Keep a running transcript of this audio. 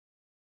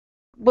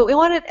But we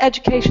wanted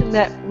education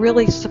that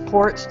really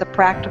supports the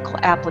practical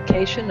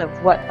application of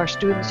what our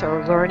students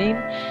are learning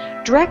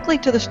directly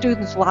to the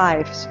students'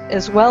 lives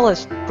as well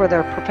as for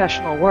their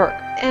professional work.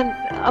 And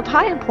of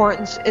high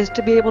importance is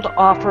to be able to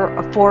offer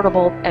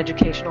affordable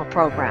educational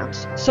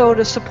programs. So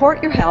to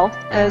support your health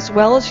as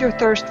well as your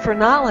thirst for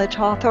knowledge,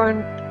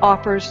 Hawthorn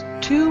offers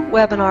 2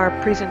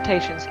 webinar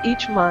presentations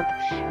each month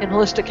in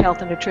holistic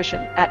health and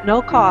nutrition at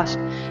no cost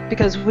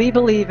because we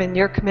believe in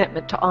your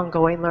commitment to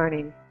ongoing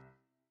learning.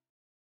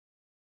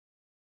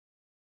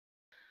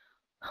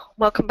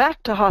 Welcome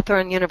back to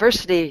Hawthorn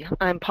University.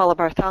 I'm Paula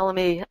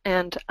Bartholomew,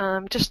 and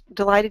I'm just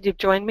delighted you've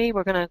joined me.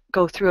 We're going to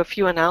go through a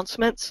few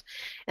announcements,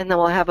 and then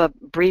we'll have a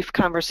brief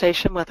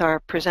conversation with our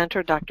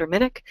presenter, Dr.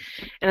 Minich.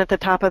 And at the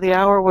top of the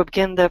hour, we'll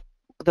begin the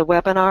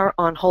webinar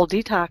on whole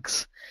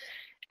detox.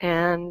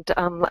 And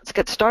let's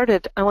get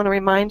started. I want to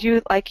remind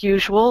you, like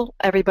usual,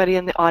 everybody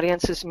in the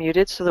audience is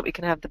muted so that we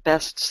can have the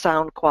best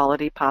sound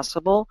quality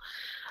possible.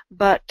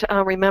 But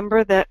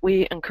remember that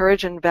we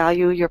encourage and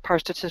value your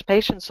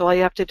participation, so all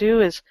you have to do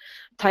is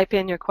type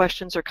in your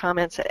questions or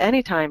comments at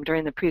any time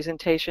during the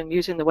presentation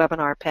using the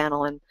webinar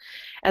panel. And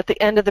at the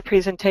end of the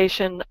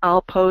presentation,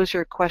 I'll pose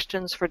your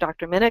questions for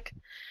Dr. Minich.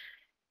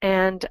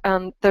 And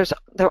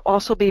they'll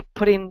also be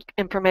putting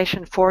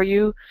information for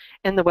you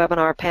in the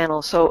webinar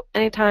panel. So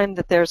anytime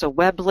that there's a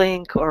web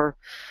link or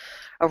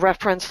a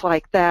reference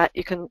like that,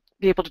 you can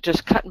be able to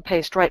just cut and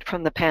paste right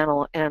from the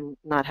panel and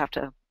not have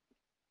to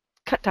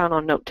cut down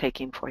on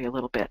note-taking for you a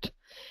little bit.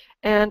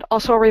 And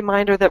also a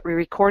reminder that we're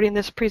recording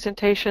this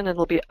presentation and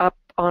it'll be up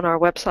on our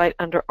website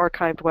under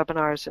archived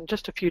webinars in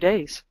just a few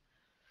days.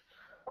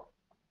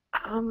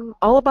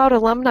 All About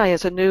Alumni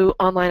is a new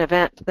online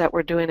event that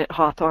we're doing at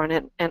Hawthorn,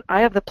 and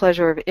I have the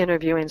pleasure of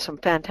interviewing some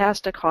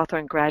fantastic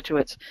Hawthorn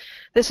graduates.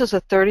 This is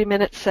a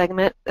 30-minute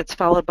segment that's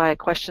followed by a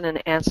question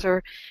and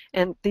answer,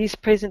 and these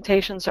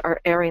presentations are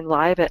airing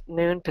live at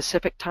noon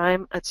Pacific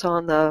time. It's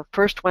on the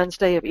first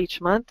Wednesday of each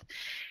month.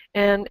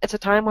 And it's a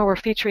time where we're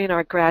featuring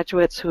our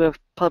graduates who have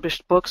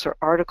published books or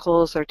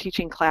articles, they're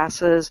teaching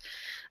classes,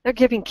 they're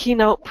giving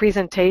keynote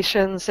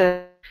presentations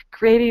and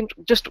creating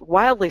just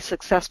wildly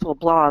successful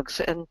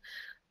blogs. And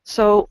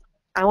so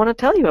I want to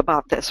tell you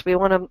about this. We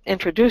want to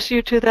introduce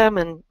you to them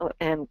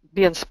and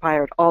be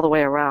inspired all the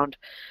way around.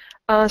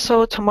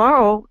 So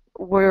tomorrow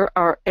we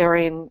are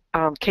airing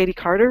Katie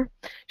Carter.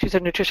 She's a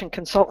nutrition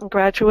consultant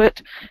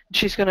graduate.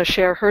 She's going to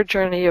share her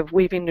journey of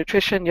weaving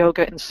nutrition,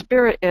 yoga, and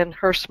spirit in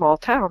her small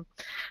town.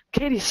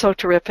 Katie's so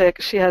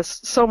terrific. She has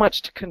so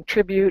much to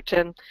contribute.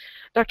 And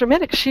Dr.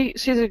 Minich,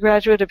 she's a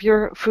graduate of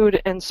your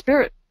food and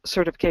spirit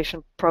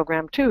certification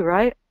program too,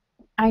 right?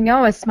 I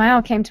know. A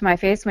smile came to my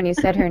face when you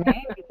said her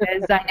name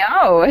because I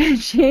know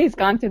she's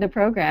gone through the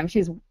program.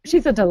 She's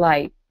a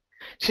delight.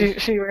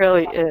 She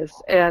really is.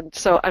 And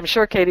so I'm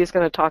sure Katie's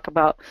going to talk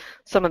about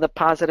some of the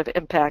positive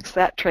impacts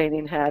that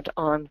training had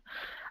on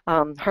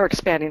her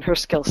expanding her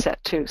skill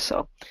set too.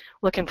 So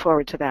looking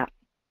forward to that.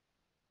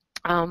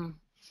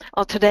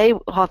 Today,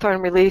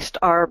 Hawthorn released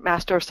our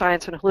Master of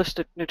Science in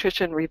Holistic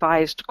Nutrition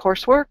revised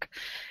coursework,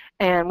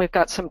 and we've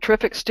got some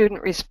terrific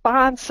student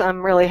response. I'm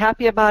really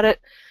happy about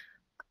it.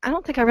 I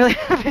don't think I really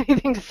have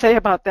anything to say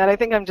about that. I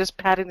think I'm just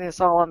patting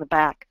this all on the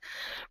back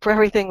for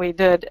everything we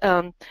did,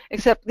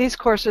 except these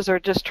courses are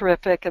just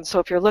terrific, and so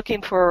if you're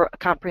looking for a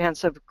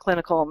comprehensive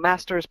clinical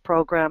master's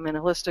program in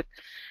holistic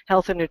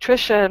health and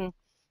nutrition,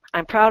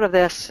 I'm proud of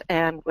this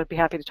and would be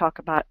happy to talk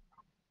about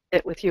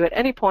it with you at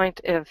any point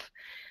if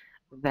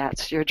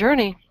that's your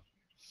journey.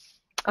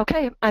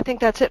 Okay, I think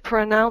that's it for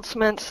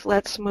announcements.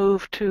 Let's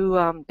move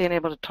to being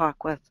able to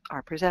talk with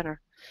our presenter.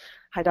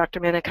 Hi, Dr.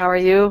 Minich, how are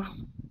you?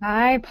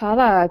 Hi,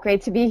 Paula.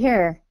 Great to be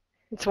here.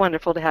 It's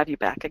wonderful to have you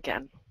back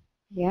again.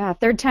 Yeah,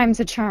 third time's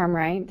a charm,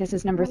 right? This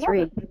is number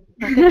 3.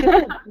 I think it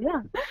is,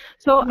 yeah.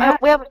 So yeah.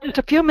 We have just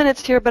a few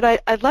minutes here, but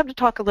I'd love to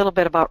talk a little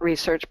bit about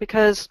research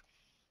because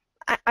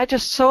I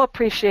just so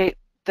appreciate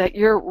that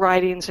your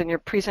writings and your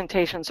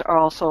presentations are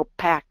also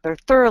packed. They're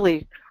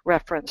thoroughly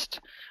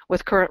referenced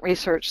with current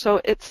research. So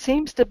it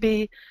seems to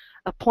be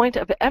a point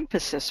of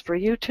emphasis for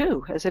you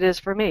too, as it is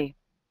for me.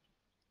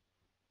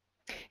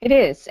 It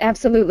is,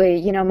 absolutely.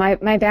 You know,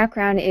 my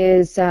background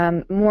is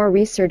more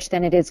research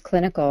than it is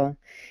clinical.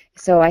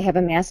 So I have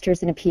a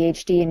master's and a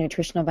PhD in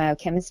nutritional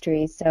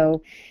biochemistry.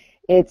 So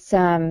it's,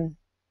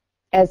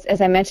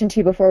 as I mentioned to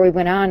you before we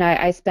went on,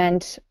 I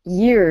spent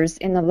years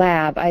in the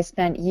lab. I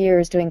spent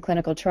years doing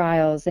clinical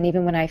trials. And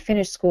even when I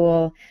finished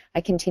school,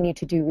 I continued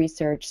to do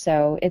research.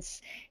 So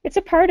it's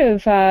a part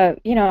of,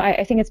 you know,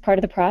 I think it's part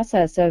of the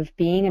process of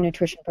being a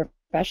nutrition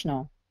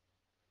professional.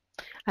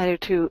 I do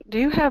too. Do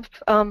you have...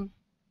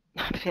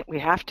 I think we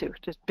have to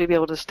just be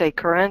able to stay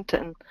current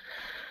and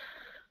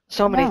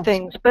so many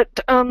things. But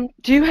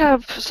do you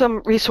have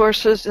some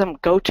resources, some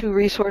go-to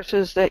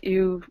resources that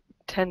you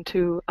tend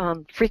to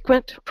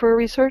frequent for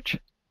research?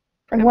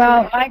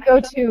 Well, my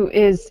go-to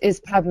is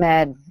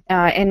PubMed.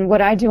 And what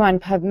I do on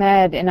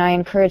PubMed, and I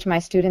encourage my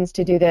students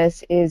to do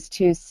this, is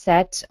to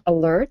set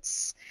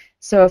alerts.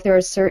 So if there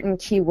are certain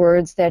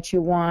keywords that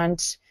you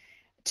want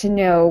to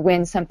know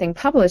when something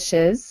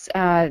publishes,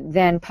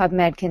 then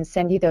PubMed can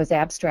send you those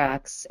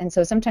abstracts. And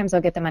so sometimes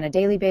I'll get them on a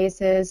daily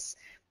basis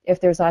if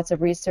there's lots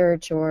of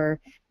research, or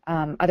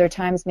other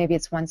times maybe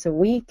it's once a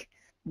week.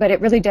 But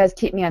it really does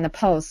keep me on the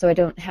pulse, so I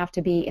don't have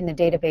to be in the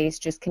database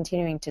just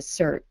continuing to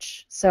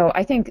search. So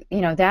I think,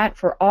 that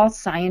for all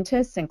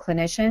scientists and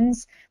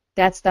clinicians,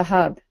 that's the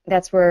hub.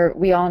 That's where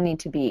we all need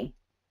to be.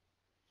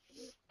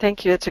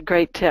 Thank you. It's a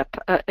great tip.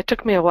 It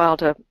took me a while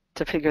to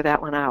figure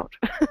that one out.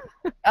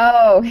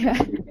 Oh,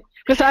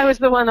 because I was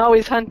the one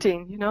always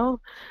hunting,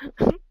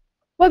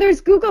 Well,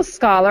 there's Google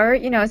Scholar.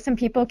 Some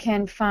people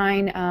can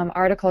find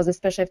articles,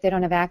 especially if they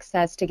don't have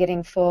access to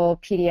getting full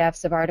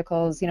PDFs of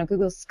articles.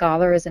 Google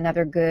Scholar is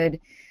another good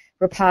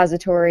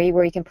repository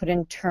where you can put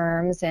in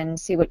terms and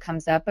see what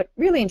comes up. But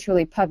really and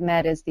truly,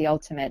 PubMed is the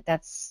ultimate.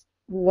 That's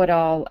what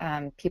all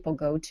people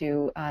go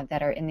to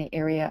that are in the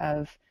area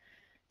of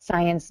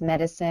science,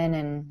 medicine,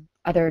 and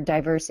other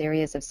diverse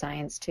areas of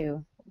science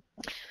too.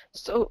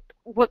 So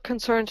what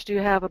concerns do you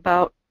have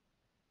about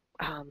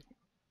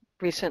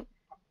recent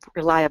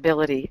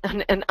reliability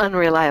and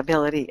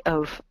unreliability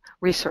of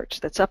research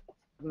that's up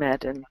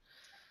PubMed? And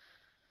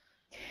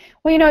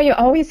well, you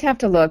always have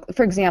to look.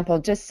 For example,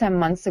 just some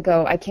months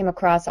ago, I came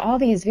across all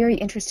these very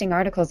interesting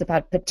articles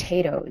about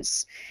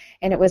potatoes,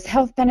 and it was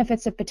health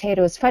benefits of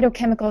potatoes,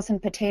 phytochemicals in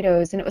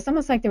potatoes, and it was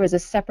almost like there was a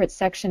separate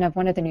section of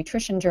one of the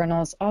nutrition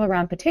journals all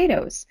around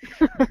potatoes.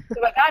 So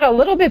I got a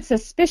little bit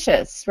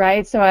suspicious,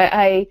 right? So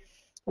I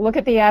look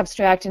at the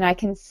abstract, and I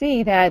can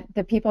see that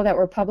the people that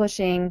were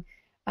publishing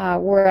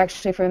were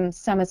actually from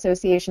some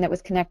association that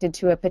was connected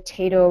to a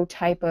potato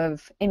type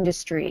of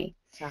industry.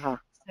 uh-huh.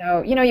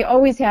 So, you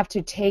always have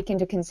to take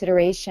into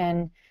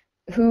consideration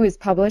who is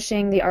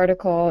publishing the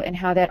article and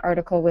how that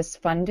article was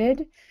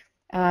funded.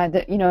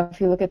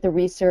 If you look at the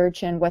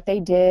research and what they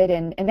did,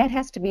 and that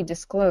has to be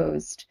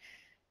disclosed.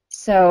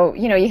 So,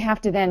 you have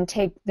to then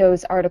take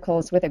those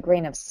articles with a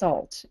grain of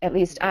salt. At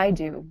least I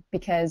do,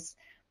 because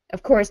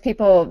of course,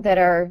 people that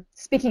are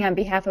speaking on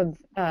behalf of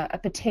a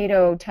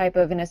potato type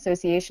of an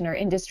association or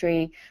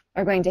industry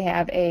are going to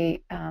have a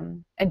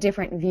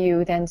different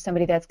view than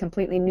somebody that's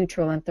completely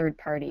neutral and third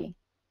party.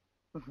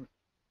 Mm-hmm.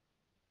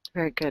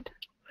 Very good.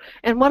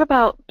 And what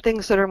about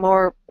things that are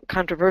more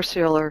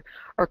controversial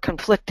or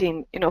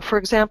conflicting? For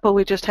example,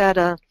 we just had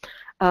a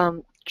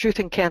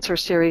Truth in Cancer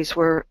series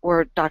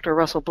where Dr.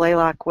 Russell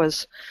Blaylock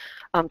was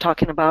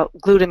talking about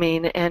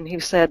glutamine, and he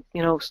said,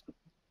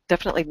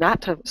 definitely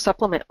not to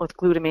supplement with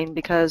glutamine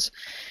because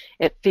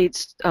it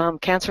feeds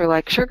cancer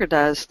like sugar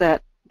does,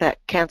 that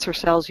cancer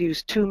cells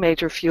use two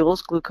major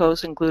fuels,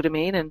 glucose and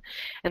glutamine,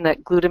 and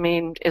that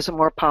glutamine is a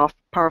more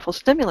powerful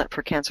stimulant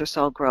for cancer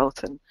cell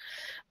growth.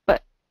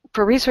 But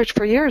for research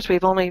for years,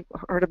 we've only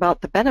heard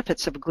about the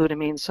benefits of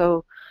glutamine.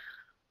 So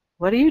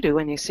what do you do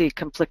when you see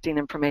conflicting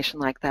information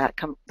like that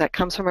that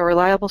comes from a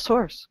reliable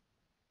source?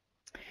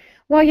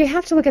 Well, you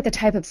have to look at the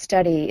type of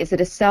study. Is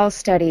it a cell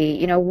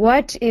study?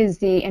 What is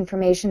the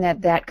information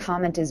that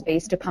comment is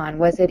based upon?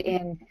 Was it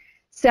in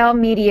cell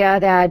media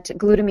that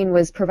glutamine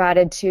was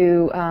provided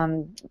to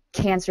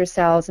cancer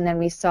cells, and then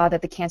we saw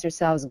that the cancer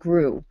cells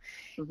grew?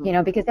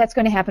 Mm-hmm. Because that's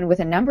going to happen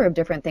with a number of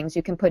different things.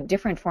 You can put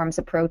different forms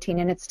of protein,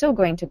 and it's still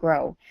going to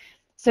grow.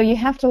 So you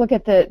have to look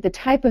at the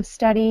type of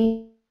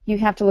study. You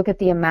have to look at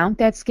the amount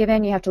that's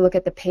given. You have to look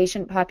at the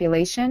patient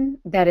population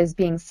that is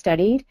being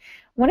studied.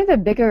 One of the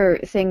bigger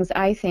things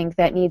I think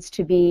that needs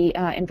to be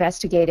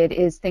investigated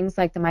is things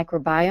like the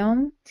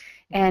microbiome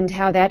and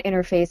how that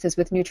interfaces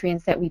with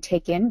nutrients that we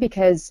take in,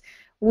 because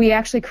we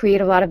actually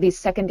create a lot of these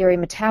secondary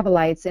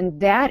metabolites, and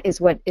that is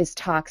what is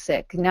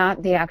toxic,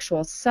 not the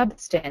actual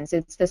substance.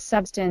 It's the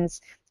substance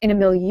in a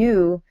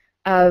milieu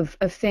of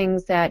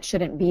things that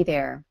shouldn't be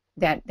there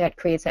that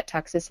creates that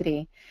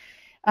toxicity.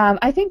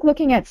 I think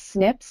looking at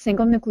SNPs,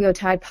 single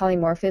nucleotide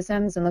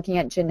polymorphisms, and looking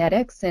at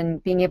genetics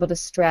and being able to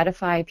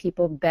stratify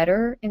people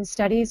better in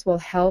studies will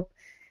help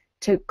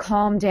to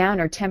calm down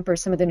or temper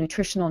some of the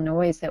nutritional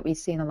noise that we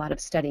see in a lot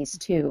of studies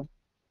too.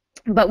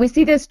 But we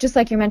see this, just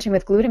like you mentioned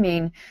with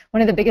glutamine,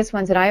 one of the biggest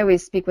ones that I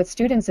always speak with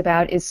students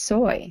about is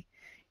soy.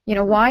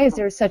 Why is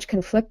there such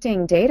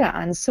conflicting data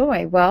on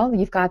soy? Well,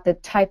 you've got the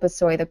type of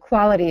soy, the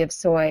quality of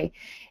soy.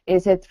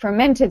 Is it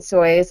fermented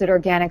soy? Is it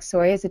organic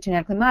soy? Is it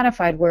genetically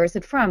modified? Where is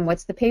it from?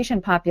 What's the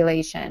patient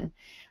population?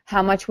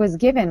 How much was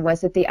given?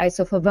 Was it the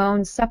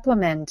isoflavone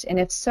supplement? And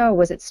if so,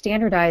 was it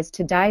standardized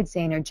to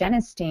diazine or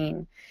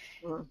genistein?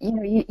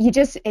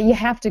 You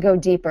have to go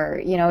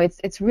deeper.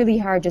 It's really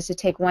hard just to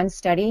take one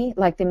study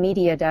like the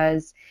media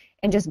does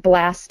and just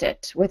blast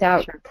it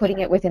without putting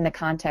it within the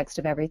context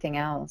of everything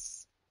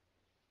else.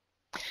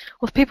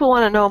 Well, if people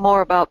want to know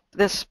more about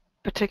this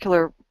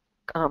particular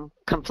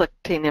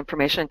conflicting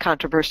information and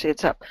controversy,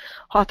 it's up.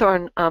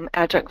 Hawthorn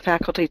adjunct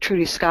faculty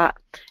Trudy Scott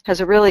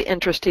has a really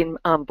interesting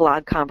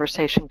blog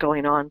conversation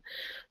going on.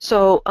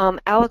 So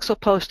Alex will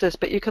post this,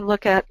 but you can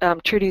look at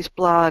Trudy's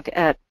blog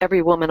at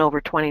Every Woman Over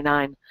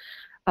 29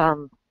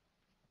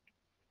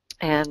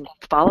 and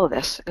follow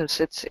this.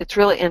 It's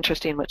really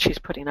interesting what she's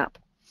putting up.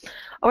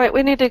 All right,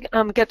 we need to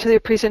get to the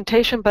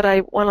presentation, but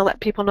I want to let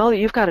people know that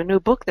you've got a new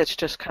book that's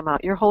just come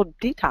out. Your whole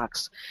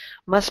detox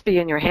must be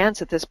in your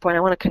hands at this point.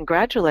 I want to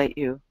congratulate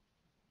you.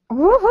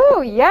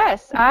 Woohoo!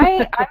 Yes,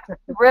 I'm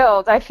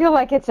thrilled. I feel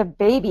like it's a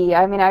baby.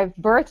 I mean, I've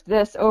birthed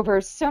this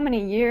over so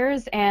many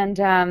years, and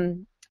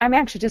I'm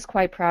actually just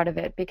quite proud of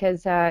it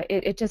because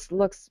it just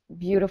looks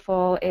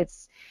beautiful.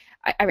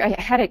 I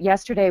had it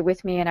yesterday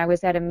with me, and I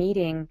was at a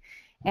meeting,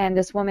 and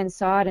this woman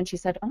saw it, and she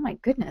said, "Oh my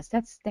goodness,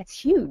 that's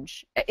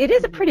huge." It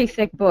is a pretty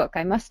thick book,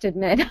 I must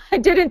admit. I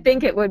didn't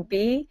think it would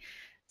be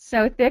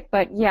so thick,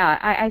 but yeah,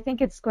 I think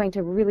it's going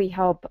to really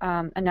help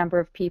a number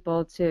of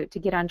people to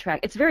get on track.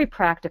 It's very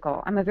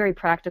practical. I'm a very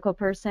practical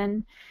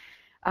person,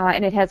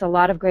 and it has a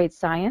lot of great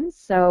science.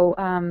 So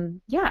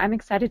yeah, I'm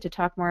excited to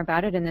talk more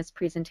about it in this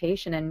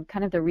presentation and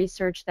kind of the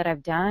research that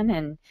I've done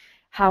and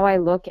how I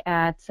look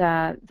at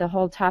the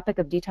whole topic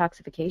of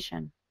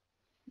detoxification.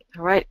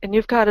 All right, and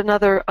you've got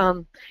another,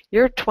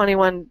 your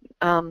 21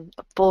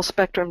 full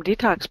spectrum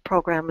detox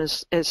program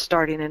is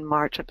starting in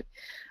March.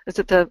 Is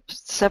it the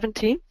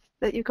 17th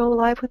that you go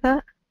live with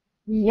that?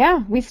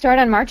 Yeah, we start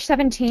on March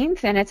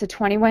 17th, and it's a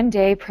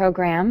 21-day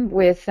program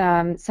with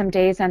some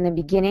days on the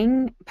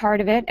beginning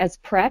part of it as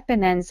prep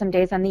and then some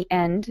days on the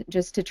end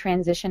just to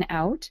transition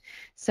out.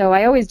 So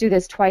I always do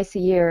this twice a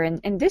year,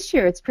 and this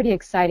year it's pretty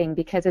exciting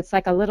because it's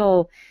like a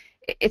little,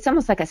 it's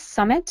almost like a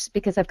summit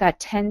because I've got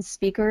 10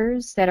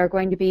 speakers that are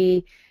going to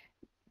be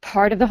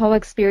part of the whole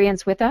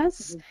experience with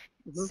us. Mm-hmm.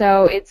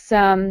 So it's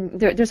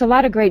there's a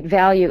lot of great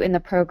value in the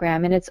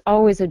program, and it's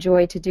always a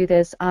joy to do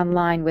this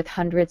online with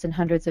hundreds and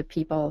hundreds of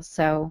people.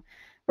 So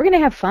we're going to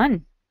have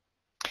fun.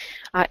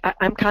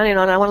 I'm counting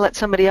on. I want to let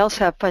somebody else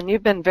have fun.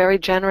 You've been very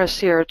generous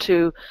here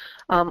to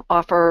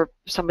offer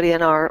somebody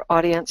in our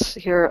audience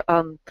here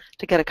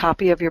to get a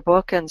copy of your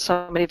book and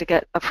somebody to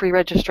get a free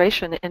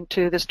registration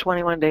into this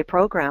 21-day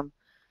program.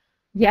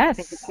 Yes.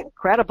 I think it's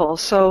incredible.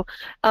 So,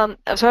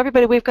 so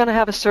everybody, we're going to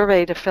have a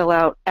survey to fill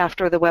out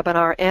after the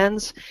webinar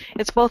ends.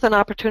 It's both an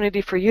opportunity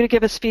for you to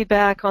give us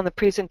feedback on the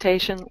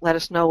presentation, let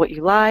us know what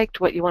you liked,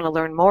 what you want to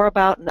learn more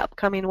about in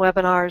upcoming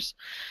webinars,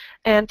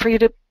 and for you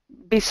to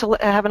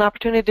have an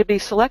opportunity to be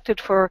selected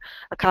for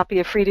a copy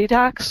of Free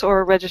Detox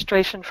or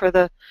registration for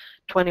the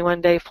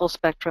 21-day full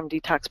spectrum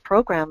detox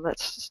program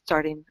that's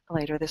starting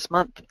later this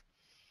month.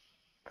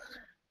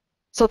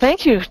 So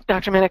thank you,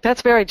 Dr. Minich.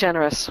 That's very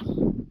generous.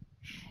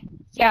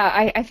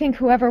 Yeah, I think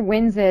whoever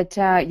wins it,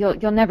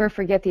 you'll never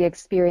forget the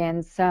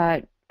experience.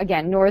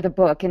 Again, nor the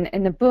book,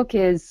 and the book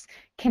is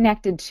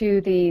connected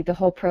to the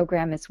whole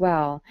program as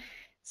well.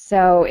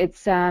 So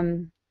it's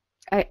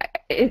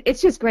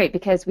just great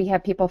because we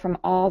have people from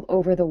all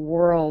over the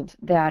world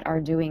that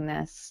are doing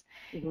this,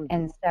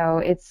 and so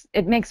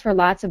it makes for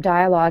lots of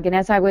dialogue. And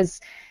as I was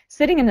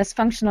sitting in this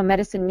functional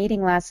medicine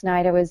meeting last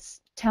night, I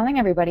was telling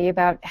everybody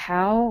about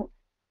how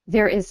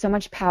there is so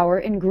much power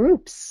in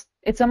groups.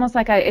 It's almost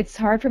like it's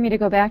hard for me to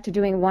go back to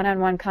doing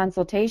one-on-one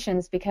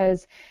consultations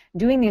because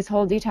doing these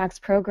whole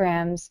detox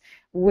programs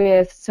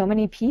with so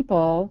many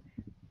people,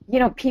 you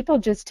know, people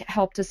just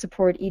help to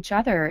support each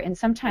other, and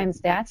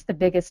sometimes that's the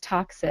biggest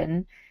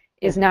toxin,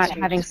 is not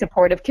having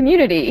supportive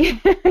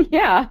community.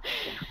 Yeah.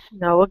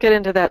 No, we'll get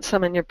into that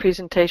some in your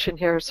presentation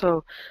here,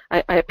 so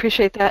I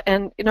appreciate that.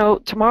 And, you know,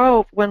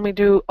 tomorrow when we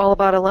do All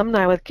About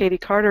Alumni with Katie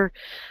Carter,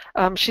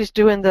 she's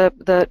doing the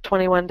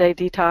 21-day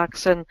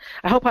detox, and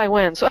I hope I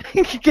win so I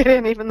can get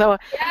in, even though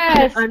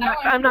yes,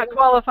 I'm not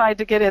qualified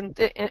to get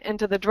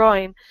into the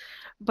drawing.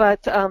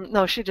 But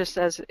no, she just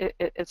says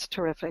it's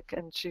terrific,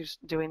 and she's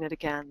doing it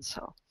again.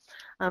 So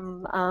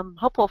I'm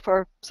hopeful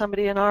for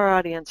somebody in our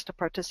audience to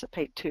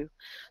participate too.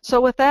 So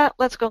with that,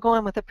 let's go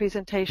on with the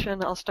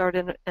presentation. I'll start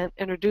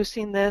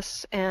introducing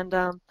this, and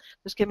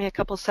just give me a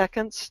couple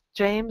seconds,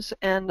 James,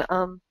 and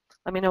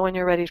let me know when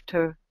you're ready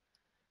to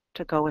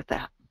go with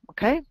that.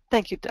 Okay?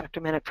 Thank you,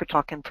 Dr. Minich, for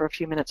talking for a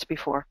few minutes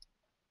before.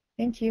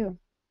 Thank you.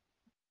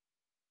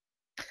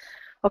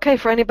 Okay,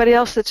 for anybody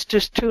else that's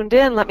just tuned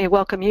in, let me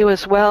welcome you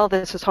as well.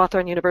 This is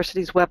Hawthorn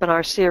University's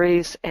webinar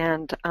series,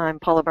 and I'm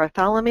Paula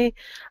Bartholomew.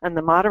 I'm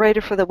the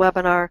moderator for the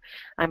webinar.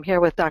 I'm here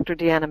with Dr.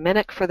 Deanna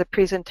Minich for the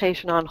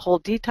presentation on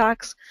Whole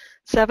Detox,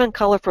 7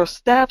 Colorful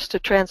Steps to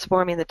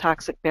Transforming the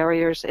Toxic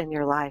Barriers in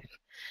Your Life.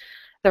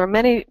 There are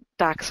many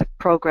detox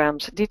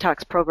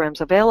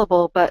programs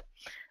available, but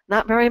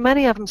not very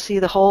many of them see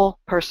the whole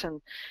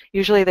person.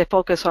 Usually they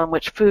focus on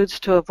which foods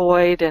to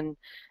avoid and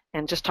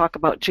just talk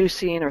about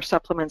juicing or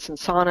supplements and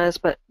saunas,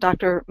 but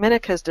Dr.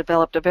 Minich has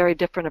developed a very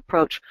different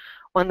approach,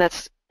 one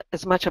that's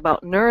as much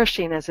about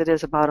nourishing as it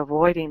is about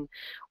avoiding,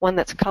 one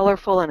that's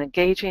colorful and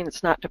engaging.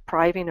 It's not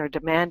depriving or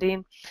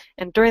demanding.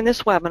 And during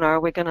this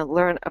webinar, we're going to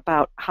learn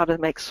about how to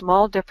make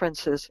small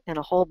differences in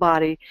a whole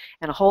body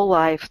and a whole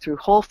life through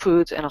whole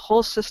foods and a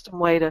whole system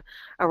way to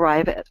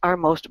arrive at our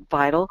most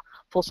vital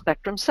full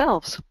spectrum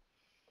selves.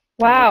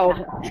 Wow.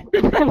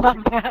 I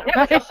love that. It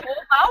was a whole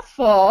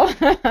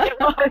mouthful.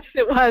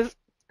 It was.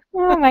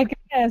 Oh my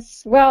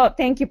goodness. Well,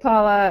 thank you,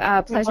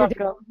 Paula. Pleasure to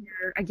be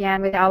here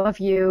again with all of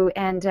you.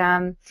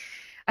 And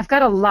I've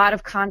got a lot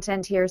of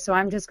content here, so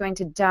I'm just going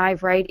to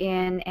dive right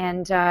in,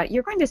 and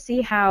you're going to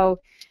see how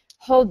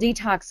whole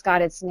detox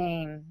got its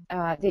name.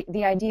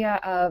 The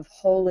idea of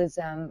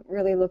holism,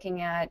 really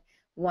looking at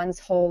one's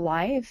whole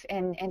life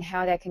and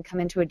how that can come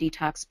into a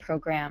detox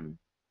program.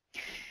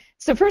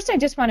 So first, I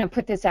just want to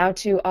put this out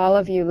to all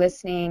of you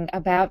listening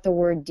about the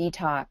word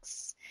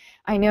detox.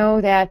 I know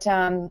that,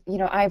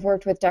 I've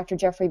worked with Dr.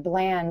 Jeffrey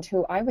Bland,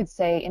 who I would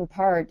say in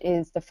part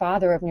is the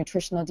father of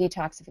nutritional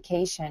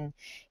detoxification.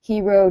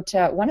 He wrote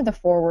one of the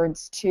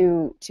forewords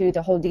to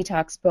the whole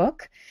detox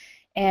book,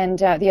 and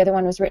the other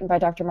one was written by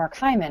Dr. Mark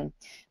Hyman.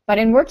 But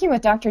in working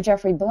with Dr.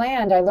 Jeffrey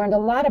Bland, I learned a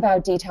lot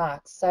about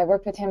detox. I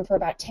worked with him for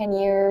about 10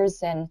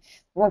 years and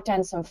worked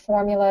on some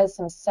formulas,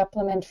 some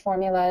supplement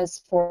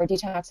formulas for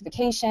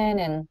detoxification,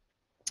 and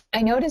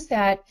I noticed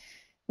that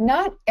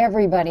not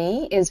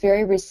everybody is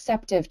very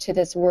receptive to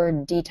this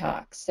word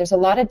detox. There's a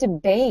lot of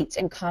debate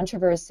and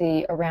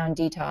controversy around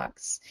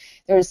detox.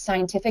 There's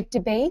scientific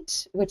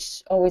debate,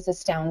 which always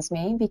astounds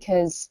me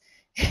because,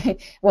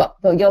 well,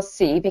 you'll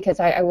see, because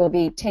I will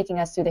be taking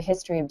us through the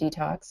history of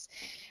detox.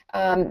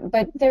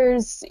 But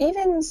there's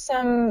even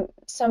some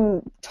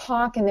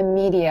talk in the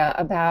media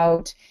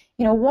about,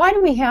 why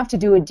do we have to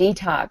do a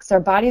detox? Our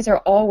bodies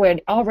are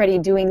already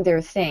doing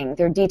their thing.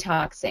 They're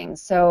detoxing.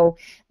 So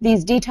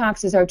these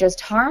detoxes are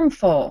just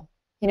harmful.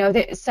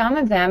 Some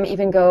of them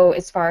even go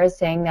as far as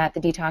saying that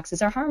the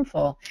detoxes are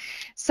harmful.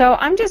 So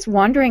I'm just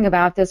wondering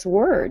about this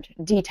word,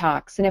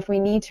 detox, and if we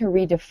need to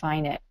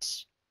redefine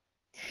it.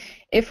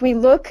 If we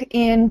look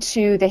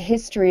into the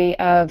history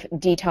of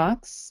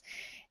detox,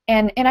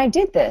 and I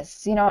did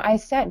this, I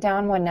sat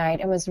down one night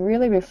and was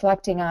really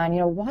reflecting on,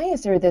 why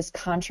is there this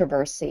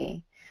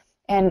controversy?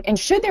 And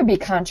should there be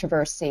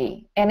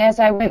controversy? And as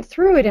I went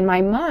through it in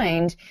my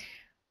mind,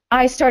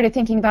 I started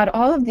thinking about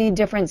all of the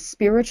different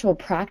spiritual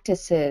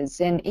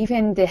practices and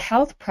even the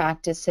health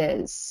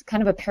practices,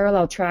 kind of a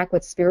parallel track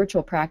with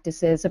spiritual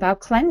practices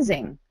about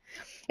cleansing.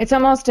 It's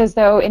almost as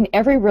though in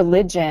every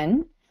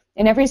religion,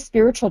 in every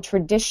spiritual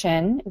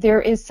tradition, there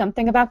is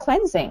something about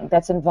cleansing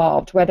that's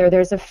involved, whether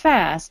there's a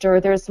fast or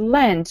there's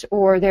Lent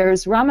or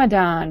there's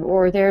Ramadan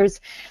or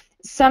there's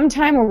some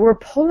time where we're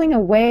pulling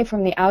away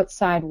from the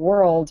outside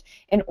world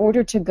in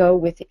order to go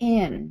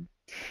within,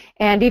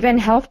 and even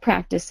health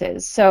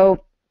practices.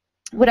 So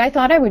what I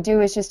thought I would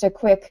do is just a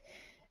quick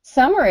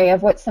summary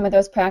of what some of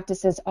those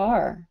practices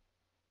are.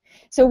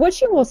 So what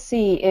you will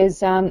see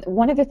is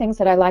one of the things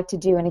that I like to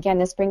do, and again,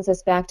 this brings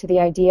us back to the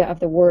idea of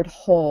the word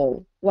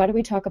whole. Why do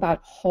we talk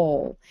about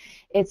whole?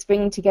 It's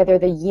bringing together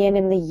the yin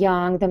and the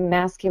yang, the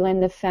masculine,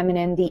 the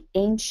feminine, the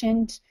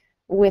ancient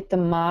with the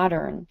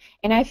modern.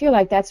 And I feel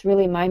like that's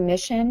really my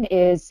mission,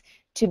 is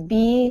to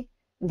be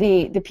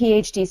the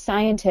PhD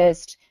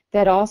scientist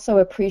that also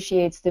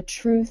appreciates the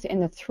truth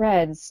and the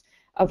threads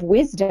of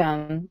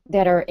wisdom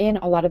that are in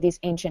a lot of these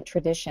ancient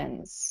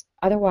traditions.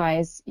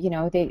 Otherwise,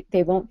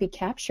 they won't be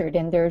captured,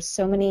 and there's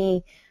so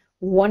many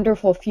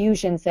wonderful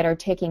fusions that are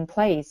taking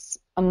place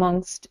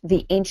amongst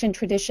the ancient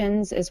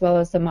traditions as well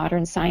as the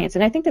modern science,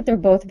 and I think that they're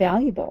both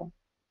valuable.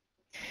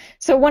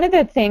 So one of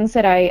the things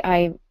that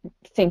I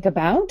think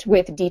about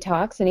with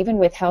detox and even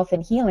with health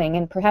and healing,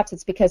 and perhaps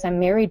it's because I'm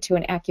married to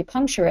an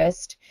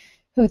acupuncturist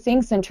who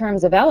thinks in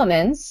terms of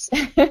elements,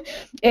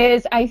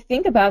 is I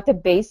think about the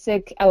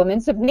basic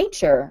elements of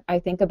nature. I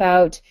think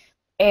about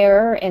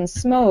air and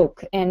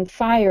smoke and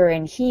fire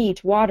and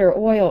heat, water,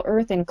 oil,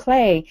 earth, and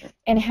clay,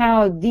 and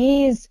how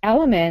these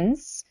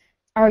elements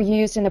are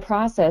used in the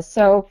process.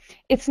 So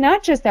it's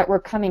not just that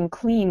we're coming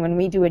clean when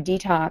we do a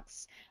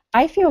detox.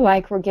 I feel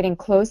like we're getting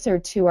closer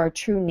to our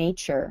true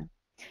nature,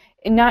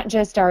 and not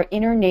just our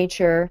inner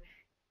nature,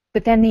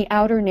 but then the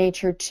outer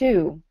nature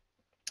too.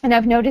 And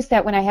I've noticed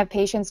that when I have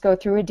patients go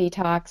through a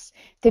detox,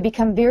 they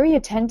become very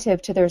attentive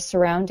to their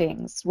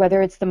surroundings,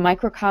 whether it's the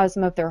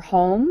microcosm of their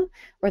home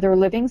or their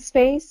living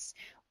space,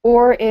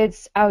 or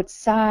it's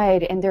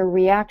outside and their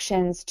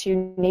reactions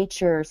to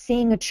nature,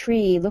 seeing a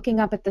tree,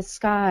 looking up at the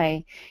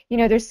sky.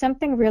 There's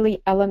something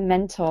really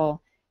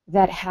elemental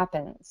that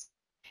happens.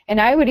 And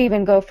I would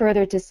even go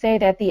further to say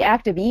that the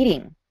act of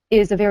eating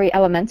is a very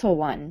elemental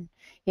one.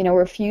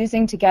 We're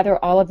fusing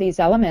together all of these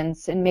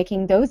elements and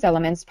making those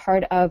elements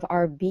part of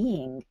our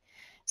being.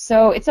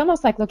 So it's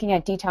almost like looking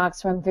at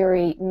detox from a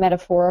very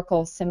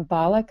metaphorical,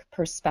 symbolic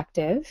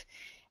perspective.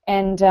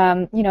 And,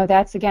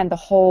 that's, again, the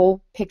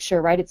whole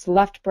picture, right? It's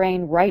left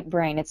brain, right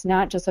brain. It's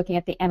not just looking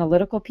at the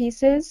analytical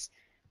pieces,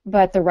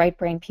 but the right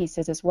brain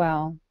pieces as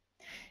well.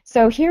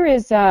 So here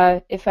is,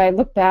 if I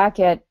look back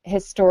at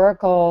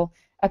historical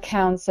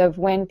accounts of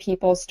when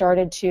people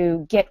started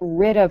to get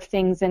rid of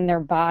things in their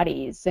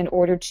bodies in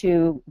order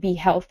to be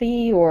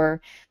healthy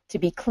or to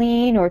be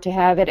clean or to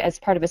have it as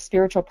part of a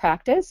spiritual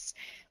practice,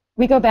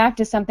 we go back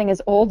to something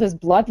as old as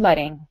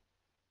bloodletting,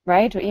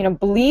 right?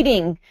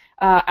 Bleeding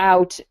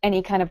out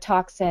any kind of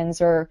toxins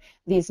or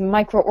these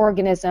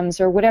microorganisms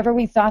or whatever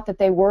we thought that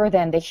they were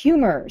then, the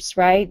humors,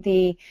 right?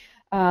 The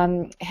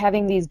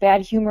having these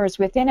bad humors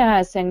within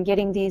us and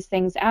getting these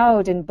things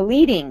out and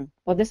bleeding.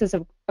 Well, this is,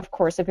 of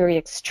course, a very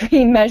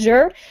extreme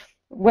measure,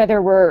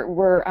 whether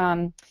we're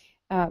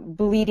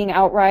bleeding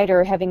outright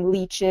or having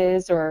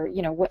leeches or,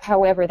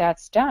 however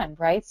that's done,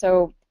 right?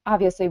 So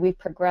obviously we've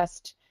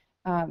progressed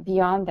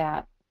beyond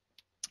that.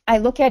 I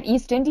look at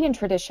East Indian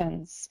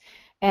traditions,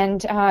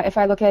 and if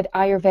I look at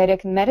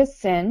Ayurvedic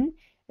medicine,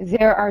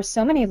 there are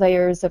so many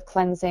layers of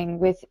cleansing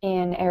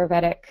within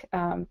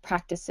Ayurvedic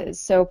practices.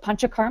 So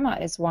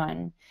Panchakarma is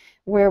one,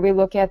 where we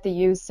look at the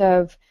use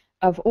of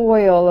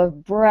oil,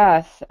 of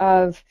breath,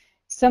 of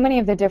so many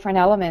of the different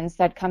elements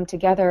that come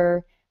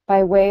together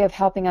by way of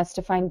helping us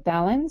to find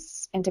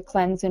balance and to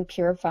cleanse and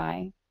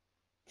purify.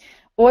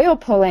 Oil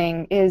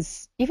pulling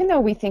is, even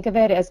though we think of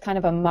it as kind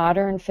of a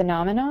modern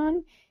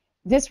phenomenon,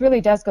 this really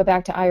does go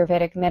back to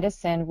Ayurvedic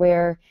medicine,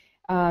 where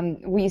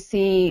we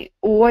see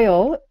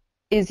oil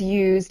is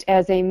used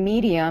as a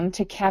medium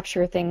to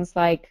capture things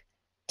like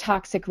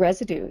toxic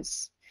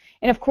residues.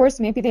 And of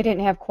course, maybe they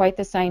didn't have quite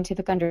the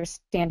scientific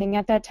understanding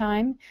at that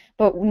time,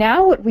 but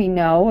now what we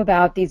know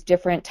about these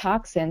different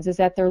toxins is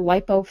that they're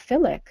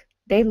lipophilic.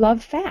 They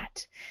love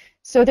fat.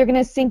 So they're going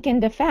to sink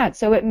into fat.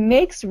 So it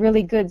makes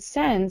really good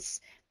sense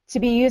to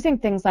be using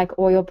things like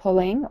oil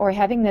pulling or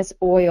having this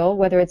oil,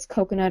 whether it's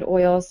coconut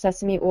oil,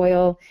 sesame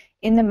oil,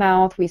 in the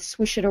mouth. We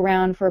swish it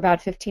around for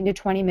about 15 to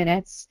 20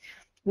 minutes.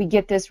 We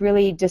get this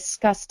really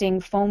disgusting,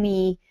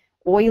 foamy,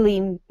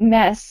 oily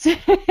mess,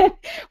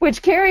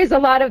 which carries a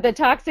lot of the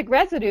toxic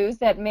residues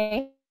that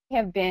may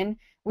have been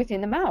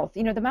within the mouth.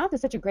 The mouth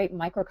is such a great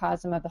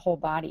microcosm of the whole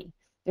body.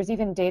 There's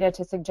even data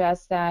to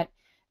suggest that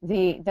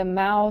the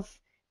mouth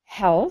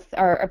health,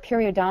 or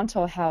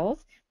periodontal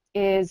health,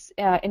 is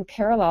in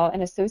parallel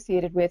and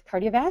associated with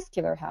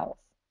cardiovascular health.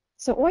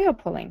 So oil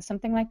pulling,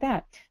 something like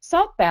that.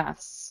 Salt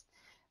baths,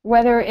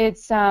 whether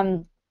it's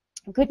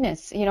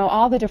goodness,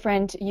 all the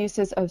different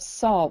uses of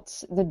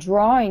salt, the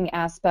drawing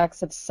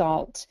aspects of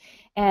salt,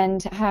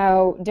 and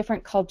how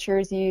different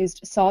cultures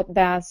used salt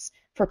baths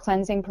for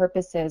cleansing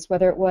purposes,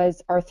 whether it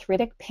was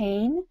arthritic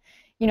pain,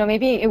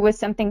 maybe it was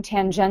something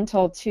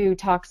tangential to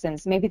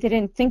toxins. Maybe they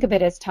didn't think of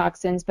it as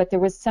toxins, but there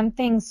was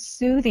something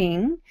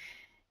soothing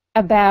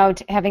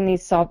about having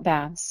these salt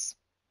baths.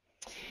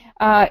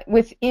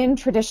 Within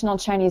traditional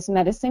Chinese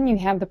medicine, you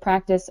have the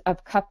practice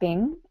of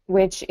cupping,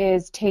 which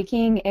is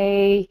taking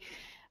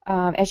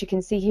as you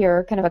can see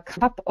here, kind of a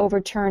cup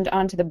overturned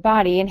onto the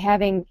body and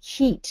having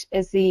heat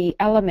as the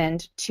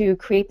element to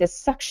create this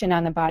suction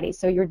on the body.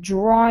 So you're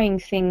drawing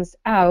things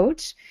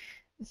out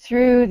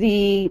through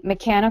the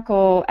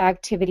mechanical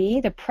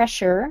activity, the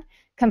pressure,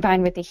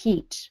 combined with the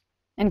heat.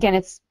 And again,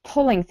 it's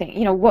pulling things.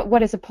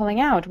 What is it pulling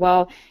out?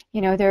 Well,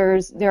 there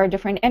are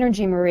different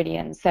energy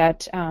meridians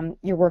that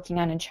you're working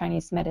on in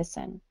Chinese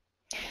medicine.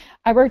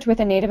 I worked with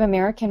a Native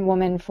American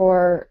woman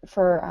for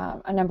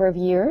a number of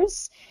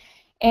years,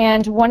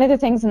 and one of the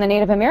things in the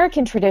Native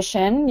American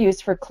tradition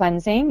used for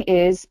cleansing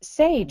is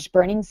sage,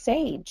 burning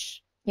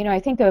sage. I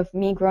think of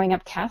me growing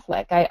up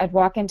Catholic. I'd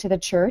walk into the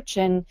church,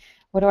 and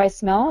what do I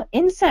smell?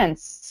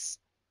 Incense.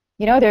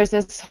 There's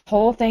this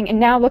whole thing, and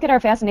now look at our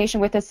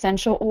fascination with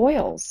essential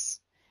oils.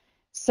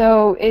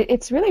 So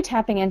it's really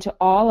tapping into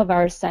all of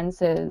our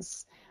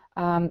senses,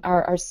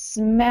 our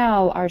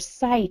smell, our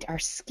sight, our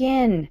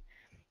skin.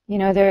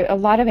 There are a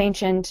lot of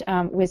ancient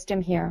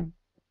wisdom here.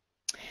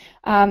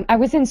 I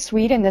was in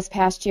Sweden this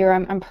past year.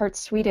 I'm part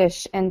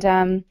Swedish,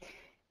 and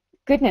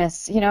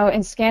goodness,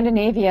 in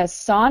Scandinavia,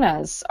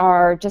 saunas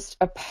are just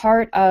a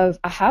part of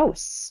a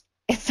house.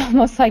 It's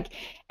almost like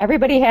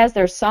everybody has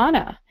their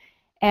sauna.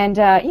 And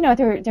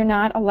they're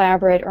not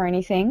elaborate or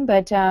anything,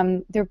 but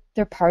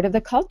they're part of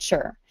the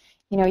culture.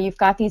 You've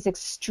got these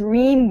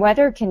extreme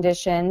weather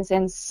conditions,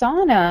 and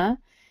sauna,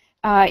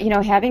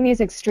 having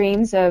these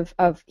extremes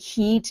of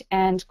heat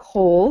and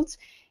cold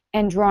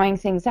and drawing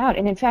things out.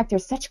 And in fact,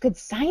 there's such good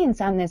science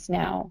on this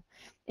now.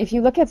 If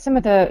you look at some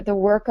of the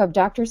work of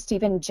Dr.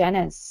 Stephen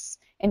Genis,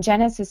 and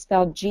Genis is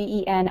spelled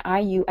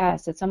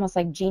Genius, it's almost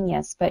like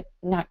genius, but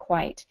not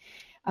quite.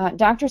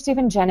 Dr.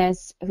 Stephen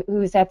Genis,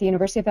 who's at the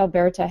University of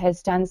Alberta,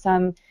 has done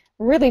some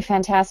really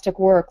fantastic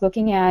work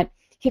looking at,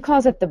 he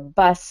calls it the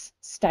BUS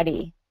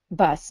study.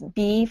 BUS,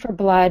 B for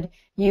blood,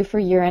 U for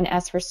urine,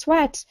 S for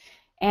sweat.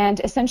 And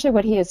essentially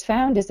what he has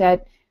found is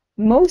that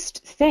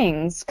most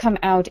things come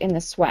out in the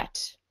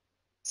sweat.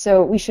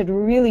 So we should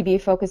really be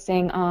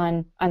focusing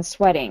on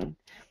sweating,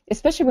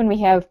 especially when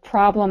we have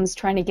problems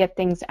trying to get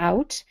things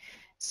out.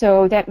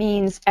 So that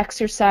means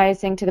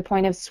exercising to the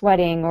point of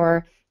sweating,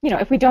 or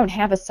if we don't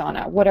have a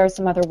sauna, what are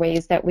some other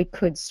ways that we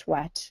could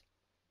sweat?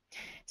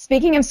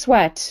 Speaking of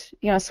sweat,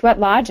 sweat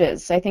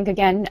lodges. I think,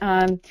 again,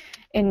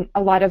 in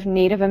a lot of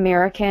Native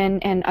American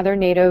and other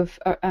Native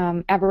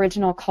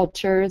Aboriginal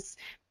cultures,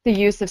 the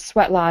use of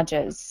sweat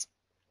lodges.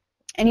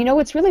 And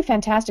what's really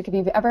fantastic, if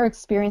you've ever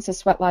experienced a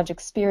sweat lodge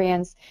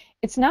experience,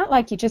 it's not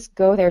like you just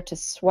go there to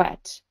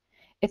sweat.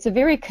 It's a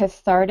very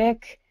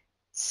cathartic,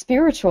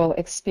 spiritual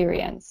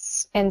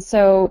experience. And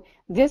so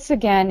this,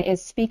 again,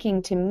 is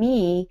speaking to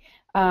me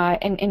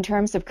in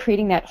terms of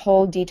creating that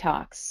whole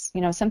detox,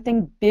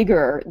 something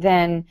bigger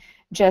than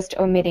just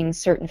omitting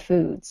certain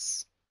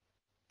foods.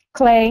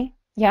 Clay,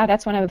 Yeah,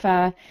 that's one of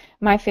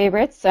my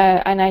favorites,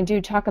 and I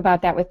do talk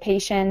about that with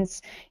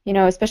patients,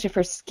 especially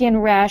for skin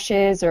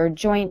rashes or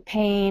joint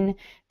pain,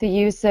 the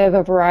use of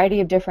a variety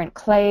of different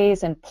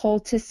clays and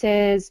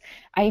poultices.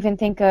 I even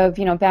think of,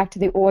 back to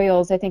the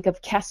oils, I think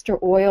of castor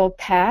oil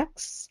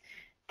packs,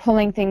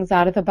 pulling things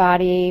out of the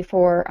body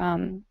for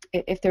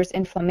if there's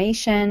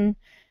inflammation.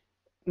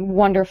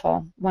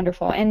 Wonderful,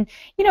 wonderful. And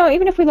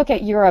even if we look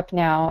at Europe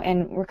now,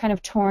 and we're kind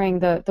of touring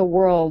the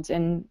world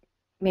and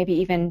maybe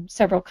even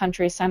several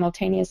countries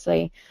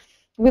simultaneously,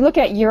 we look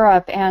at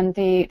Europe and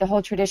the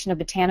whole tradition of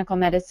botanical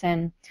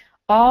medicine,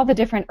 all the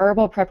different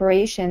herbal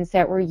preparations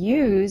that were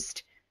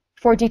used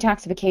for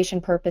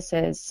detoxification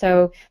purposes.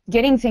 So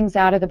getting things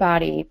out of the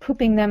body,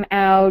 pooping them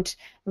out,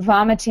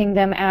 vomiting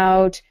them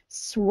out,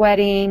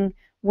 sweating,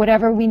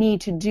 whatever we need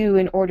to do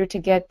in order to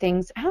get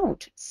things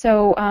out.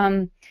 So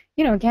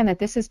again, that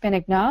this has been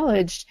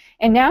acknowledged,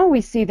 and now we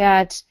see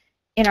that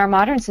in our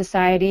modern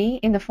society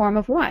in the form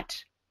of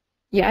what?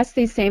 Yes,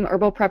 these same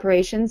herbal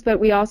preparations, but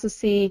we also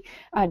see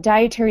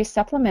dietary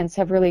supplements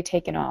have really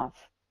taken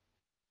off,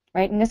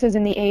 right? And this is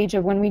in the age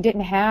of when we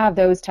didn't have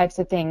those types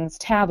of things,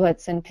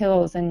 tablets and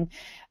pills, and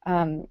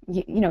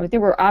there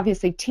were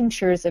obviously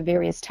tinctures of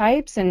various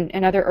types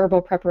and other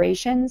herbal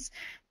preparations,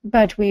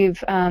 but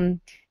we've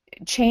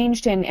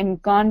changed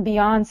and gone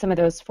beyond some of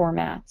those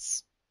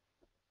formats.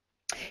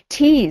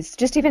 Teas,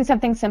 just even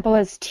something simple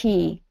as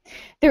tea.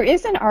 There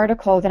is an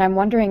article that I'm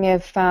wondering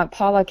if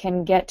Paula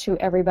can get to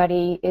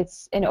everybody.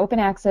 It's an open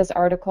access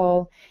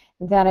article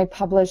that I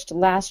published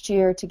last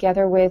year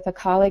together with a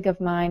colleague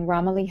of mine,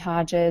 Romilly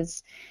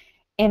Hodges,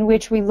 in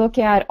which we look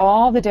at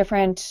all the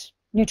different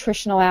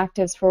nutritional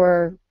actives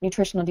for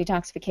nutritional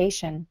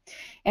detoxification.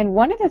 And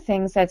one of the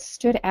things that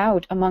stood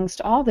out amongst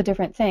all the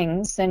different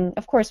things, and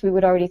of course we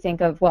would already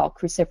think of, well,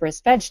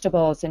 cruciferous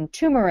vegetables and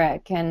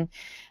turmeric and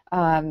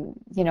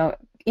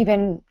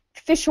even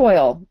fish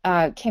oil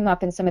came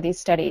up in some of these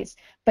studies.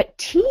 But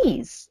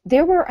teas,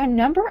 there were a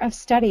number of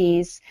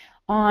studies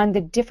on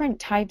the different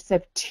types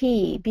of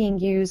tea being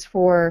used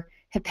for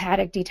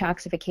hepatic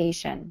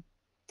detoxification.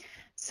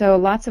 So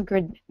lots of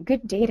good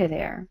data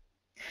there.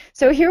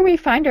 So here we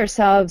find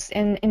ourselves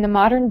in the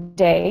modern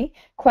day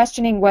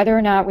questioning whether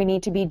or not we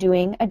need to be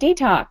doing a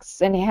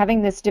detox and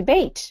having this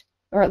debate,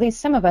 or at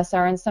least some of us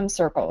are in some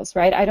circles,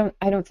 right?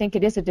 I don't think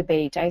it is a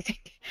debate. I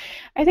think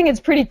it's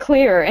pretty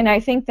clear, and I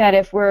think that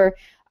if we're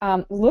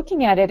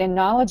looking at it and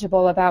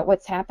knowledgeable about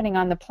what's happening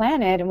on the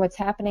planet and what's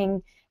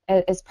happening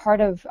as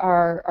part of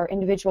our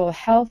individual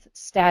health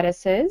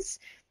statuses,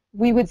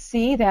 we would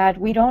see that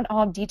we don't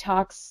all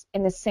detox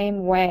in the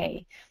same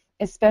way,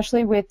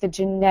 especially with the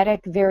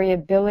genetic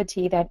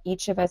variability that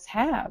each of us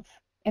have.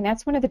 And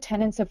that's one of the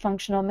tenets of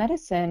functional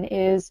medicine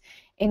is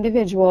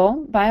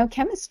individual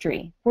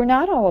biochemistry. We're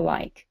not all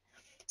alike.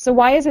 So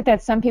why is it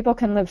that some people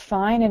can live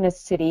fine in a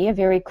city, a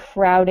very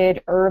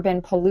crowded,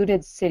 urban,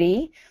 polluted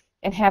city,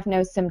 and have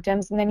no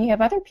symptoms, and then you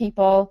have other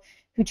people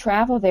who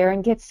travel there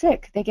and get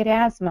sick? They get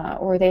asthma,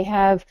 or they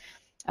have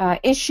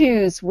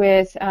issues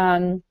with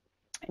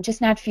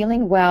just not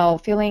feeling well,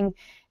 feeling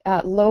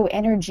low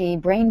energy,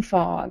 brain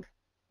fog,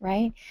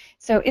 right?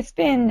 So it's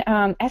been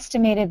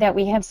estimated that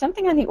we have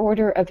something on the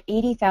order of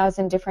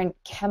 80,000 different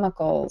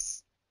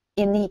chemicals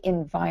in the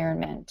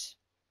environment.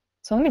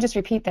 So let me just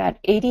repeat that,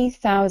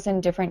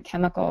 80,000 different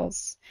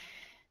chemicals.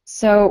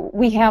 So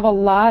we have a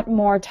lot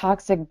more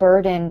toxic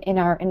burden in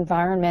our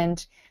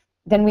environment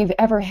than we've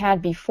ever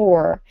had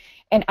before.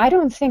 And I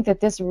don't think that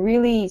this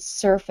really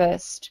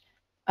surfaced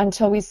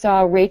until we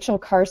saw Rachel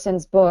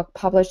Carson's book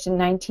published in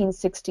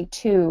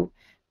 1962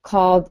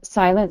 called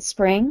Silent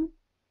Spring.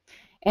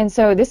 And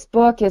so this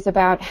book is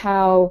about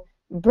how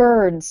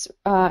birds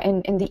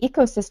and the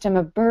ecosystem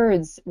of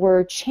birds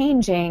were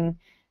changing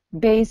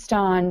based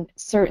on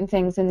certain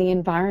things in the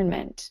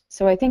environment.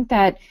 So I think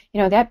that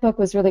that book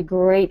was really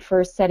great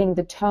for setting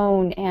the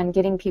tone and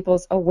getting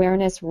people's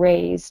awareness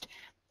raised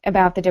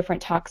about the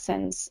different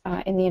toxins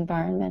in the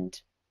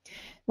environment.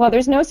 Well,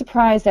 there's no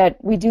surprise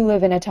that we do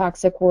live in a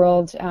toxic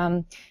world.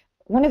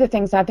 One of the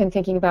things I've been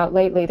thinking about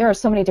lately, there are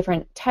so many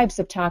different types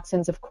of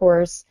toxins, of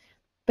course,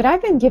 but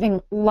I've been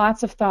giving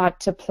lots of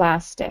thought to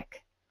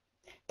plastic.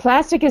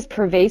 Plastic is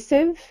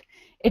pervasive.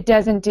 It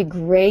doesn't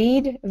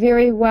degrade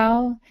very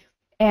well.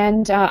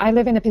 And I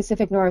live in the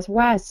Pacific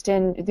Northwest,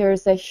 and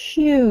there's a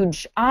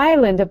huge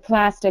island of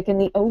plastic in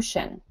the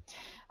ocean.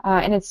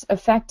 And it's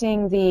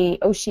affecting the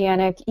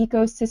oceanic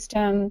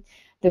ecosystem,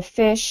 the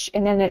fish,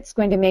 and then it's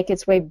going to make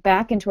its way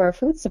back into our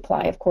food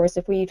supply, of course,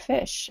 if we eat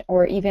fish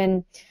or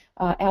even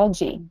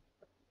algae.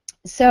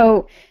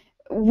 So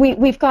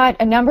we've got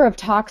a number of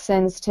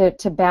toxins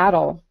to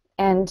battle,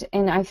 and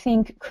I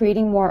think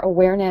creating more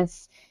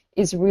awareness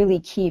is really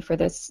key for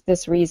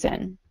this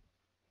reason.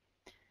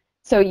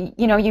 So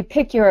you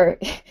pick your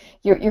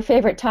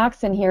favorite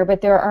toxin here,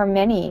 but there are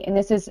many, and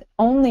this is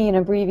only an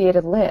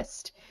abbreviated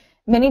list.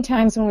 Many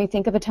times when we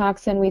think of a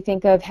toxin, we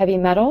think of heavy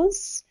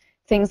metals,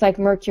 things like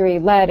mercury,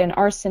 lead, and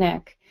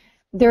arsenic.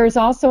 There's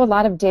also a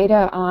lot of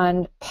data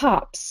on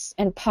POPs,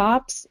 and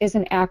POPs is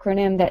an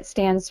acronym that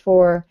stands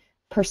for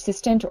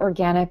persistent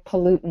organic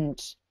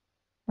pollutant.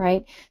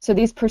 right? So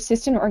these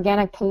persistent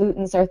organic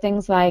pollutants are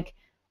things like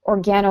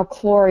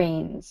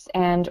organochlorines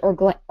and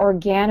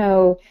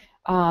organo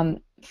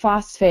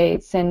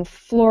phosphates and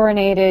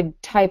fluorinated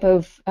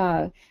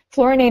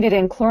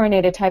and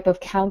chlorinated type of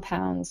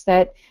compounds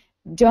that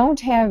don't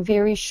have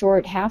very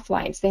short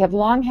half-lives. They have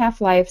long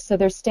half-lives, so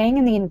they're staying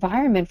in the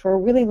environment for a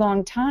really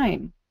long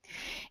time.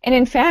 And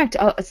in fact,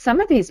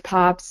 some of these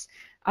pops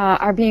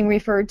are being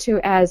referred to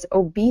as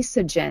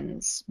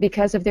obesogens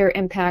because of their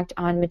impact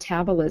on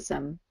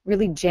metabolism,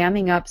 really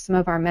jamming up some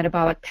of our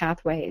metabolic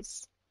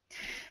pathways.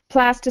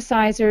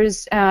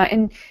 Plasticizers,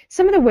 and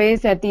some of the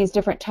ways that these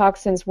different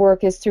toxins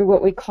work is through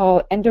what we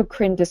call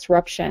endocrine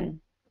disruption,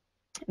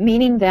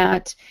 meaning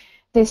that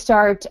they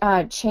start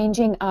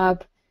changing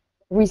up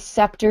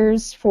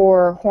receptors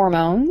for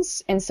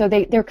hormones, and so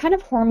they're kind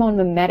of hormone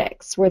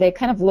mimetics, where they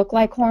kind of look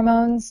like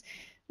hormones,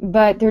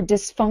 but they're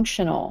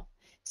dysfunctional.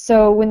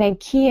 So when they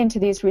key into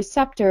these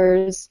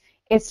receptors,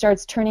 it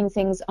starts turning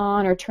things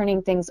on or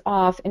turning things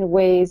off in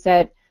ways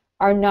that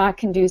are not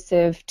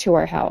conducive to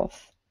our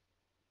health.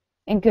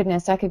 And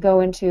goodness, I could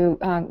go into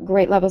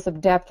great levels of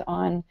depth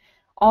on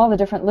all the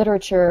different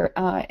literature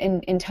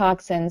in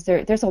toxins.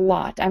 There's a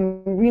lot.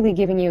 I'm really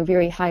giving you a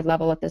very high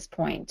level at this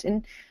point.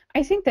 And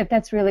I think that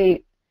that's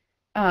really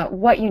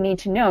what you need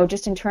to know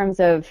just in terms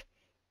of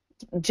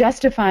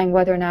justifying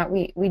whether or not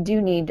we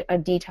do need a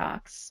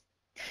detox.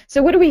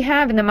 So what do we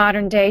have in the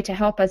modern day to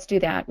help us do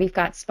that? We've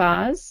got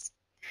spas.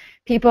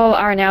 People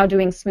are now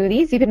doing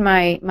smoothies. Even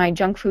my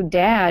junk food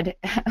dad,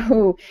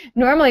 who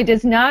normally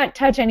does not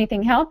touch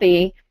anything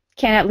healthy,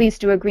 can at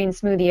least do a green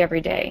smoothie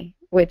every day,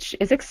 which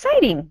is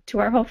exciting to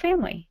our whole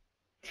family.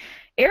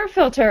 Air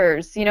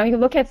filters, you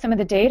look at some of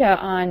the data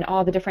on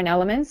all the different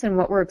elements and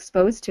what we're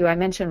exposed to. I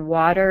mentioned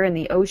water and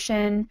the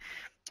ocean.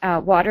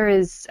 Water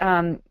is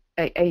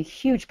a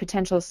huge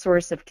potential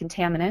source of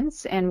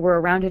contaminants, and we're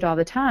around it all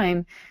the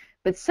time.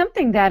 But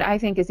something that I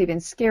think is even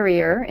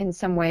scarier in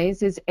some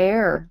ways is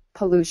air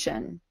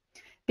pollution,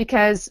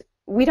 because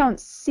we don't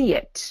see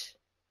it,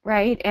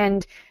 right?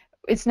 And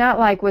it's not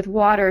like with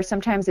water,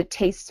 sometimes it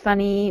tastes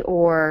funny,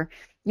 or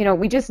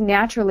we just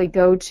naturally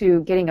go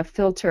to getting a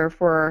filter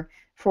for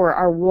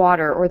our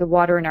water or the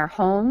water in our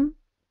home.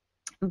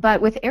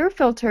 But with air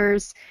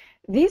filters,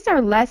 these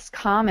are less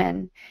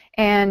common,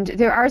 and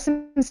there are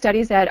some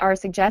studies that are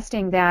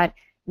suggesting that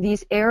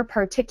these air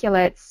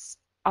particulates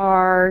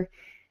are,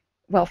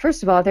 well,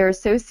 first of all, they're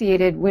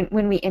associated,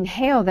 when we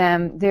inhale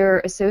them, they're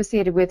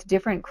associated with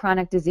different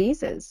chronic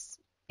diseases,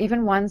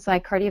 even ones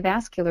like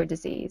cardiovascular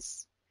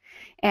disease.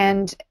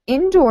 And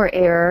indoor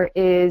air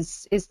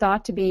is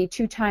thought to be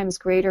 2 times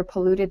greater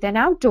polluted than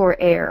outdoor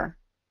air.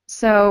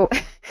 So,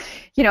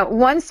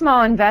 one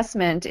small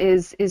investment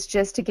is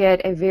just to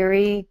get a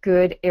very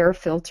good air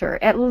filter,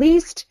 at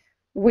least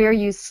where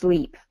you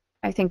sleep.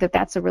 I think that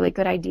that's a really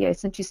good idea,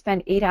 since you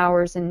spend 8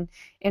 hours in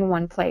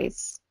one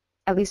place.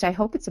 At least I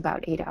hope it's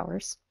about 8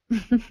 hours.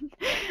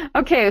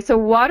 Okay, so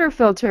water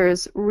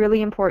filters,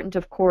 really important,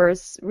 of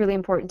course, really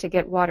important to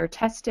get water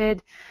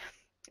tested.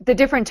 The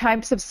different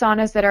types of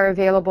saunas that are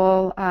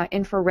available,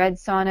 infrared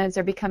saunas,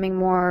 are becoming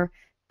more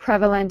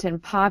prevalent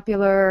and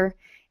popular,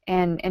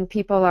 and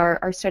people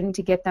are starting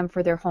to get them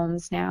for their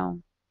homes now.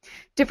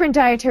 Different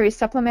dietary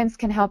supplements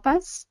can help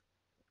us.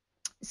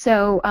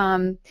 So,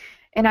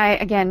 and I,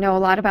 again, know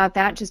a lot about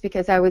that just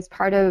because I was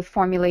part of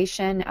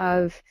formulation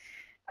of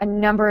a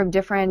number of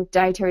different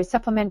dietary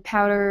supplement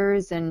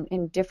powders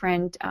and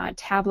different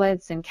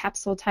tablets and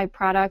capsule type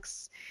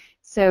products.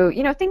 So,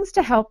 things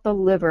to help the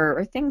liver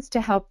or things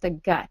to help the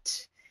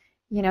gut.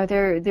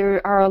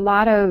 There are a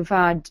lot of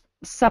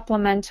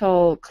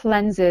supplemental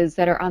cleanses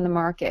that are on the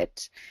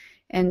market.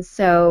 And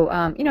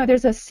so,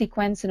 there's a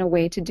sequence and a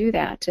way to do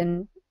that.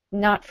 And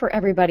not for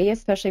everybody,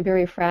 especially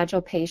very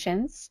fragile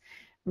patients.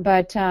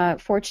 But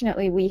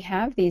fortunately, we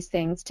have these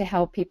things to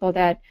help people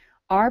that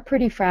are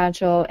pretty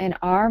fragile and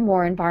are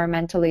more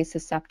environmentally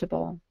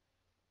susceptible.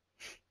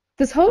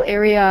 This whole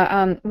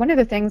area, one of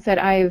the things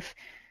that I've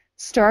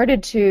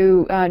started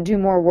to do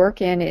more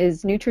work in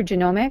is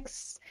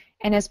nutrigenomics,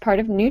 and as part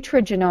of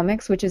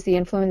nutrigenomics, which is the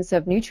influence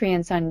of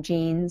nutrients on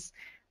genes,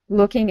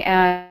 looking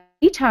at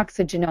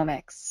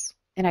detoxigenomics.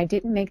 And I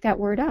didn't make that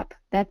word up.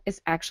 That is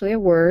actually a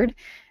word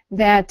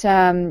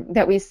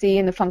that we see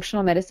in the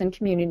functional medicine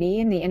community,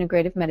 in the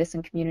integrative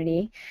medicine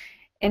community,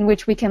 in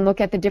which we can look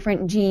at the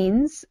different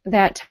genes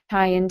that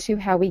tie into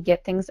how we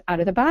get things out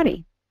of the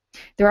body.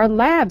 There are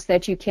labs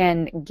that you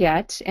can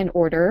get and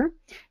order.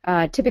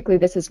 Typically,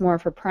 this is more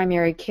for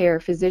primary care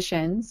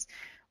physicians,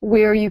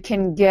 where you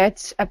can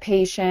get a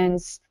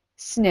patient's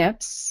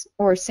SNPs,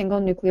 or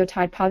single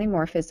nucleotide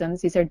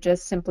polymorphisms. These are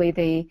just simply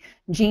the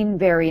gene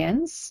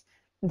variants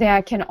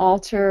that can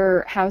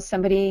alter how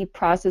somebody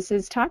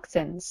processes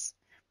toxins.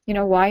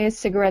 Why is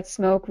cigarette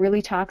smoke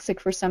really toxic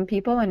for some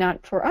people and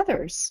not for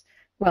others?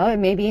 Well, it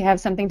maybe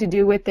have something to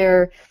do with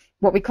their,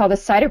 what we call the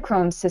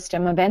cytochrome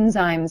system of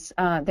enzymes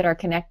that are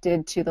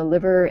connected to the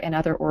liver and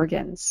other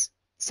organs.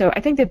 So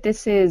I think that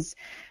this is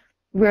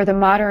where the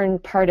modern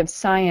part of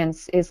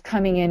science is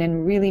coming in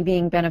and really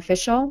being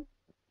beneficial.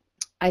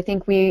 I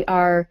think we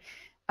are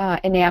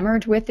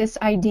enamored with this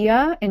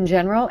idea in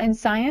general in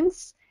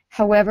science.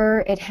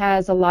 However, it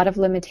has a lot of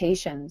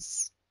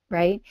limitations,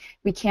 right?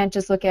 We can't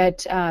just look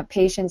at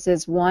patients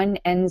as one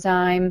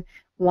enzyme,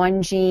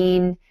 one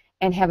gene,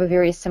 and have a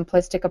very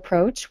simplistic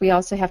approach. We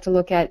also have to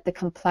look at the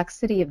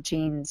complexity of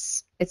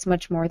genes. It's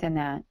much more than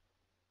that.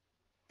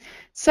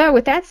 So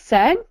with that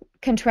said,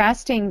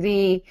 contrasting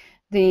the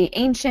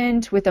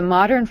ancient with the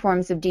modern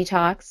forms of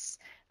detox,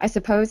 I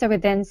suppose I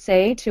would then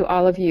say to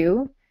all of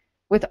you,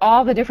 with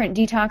all the different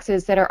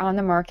detoxes that are on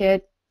the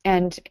market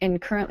and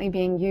currently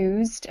being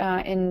used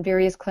in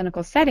various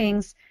clinical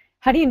settings,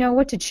 how do you know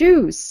what to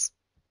choose?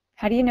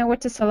 How do you know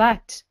what to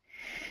select?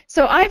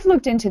 So I've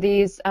looked into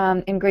these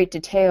in great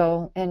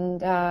detail,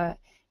 and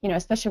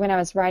especially when I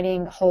was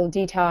writing Whole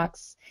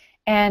Detox,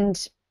 and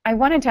I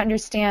wanted to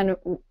understand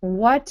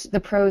what the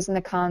pros and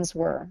the cons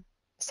were.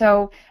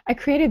 So I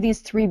created these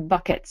 3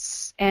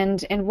 buckets,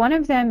 and one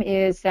of them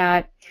is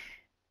that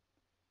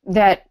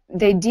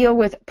they deal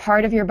with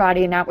part of your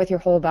body and not with your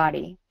whole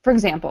body. For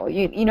example,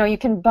 you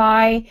can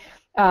buy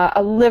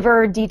a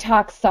liver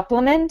detox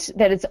supplement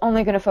that it's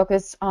only going to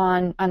focus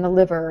on the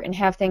liver and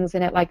have things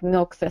in it like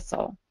milk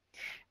thistle,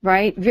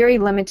 right? Very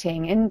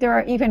limiting. And there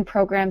are even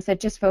programs that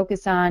just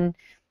focus on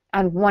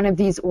one of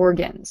these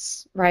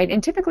organs, right?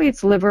 And typically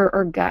it's liver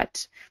or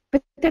gut,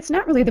 but that's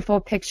not really the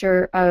full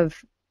picture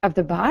of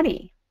the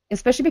body,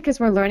 especially because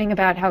we're learning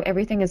about how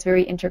everything is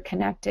very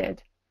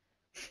interconnected.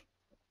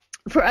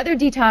 For other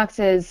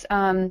detoxes,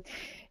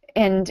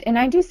 and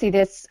I do see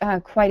this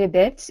quite a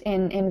bit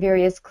in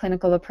various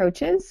clinical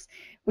approaches,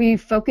 we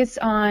focus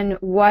on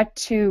what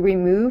to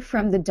remove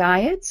from the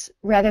diet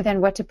rather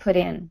than what to put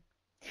in.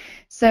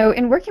 So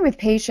in working with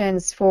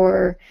patients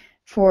for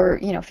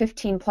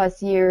 15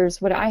 plus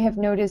years, what I have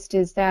noticed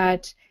is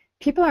that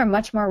people are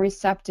much more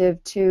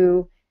receptive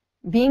to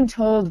being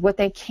told what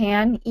they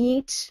can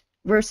eat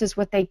versus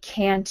what they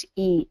can't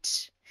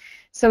eat.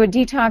 So a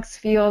detox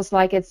feels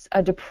like it's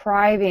a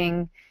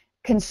depriving,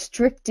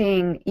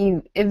 constricting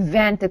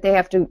event that they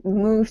have to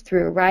move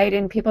through, right?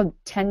 And people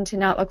tend to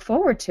not look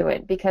forward to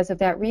it because of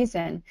that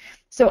reason.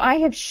 So I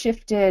have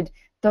shifted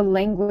the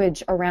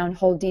language around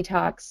Whole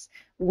Detox,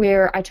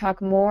 where I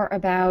talk more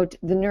about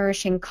the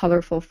nourishing,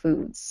 colorful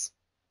foods.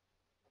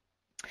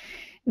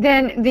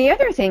 Then the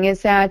other thing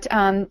is that,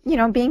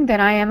 being that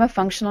I am a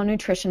functional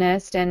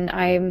nutritionist and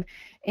I'm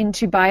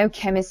into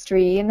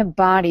biochemistry in the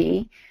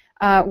body,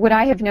 what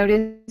I have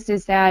noticed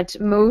is that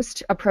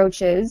most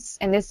approaches,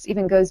 and this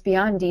even goes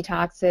beyond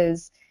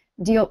detoxes,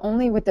 deal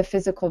only with the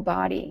physical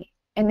body.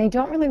 And they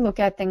don't really look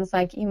at things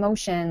like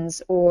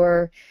emotions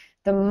or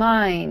the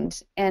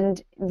mind.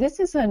 And this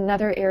is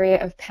another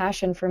area of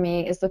passion for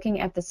me, is looking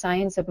at the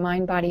science of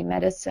mind-body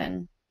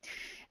medicine.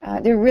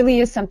 There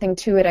really is something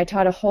to it. I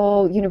taught a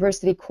whole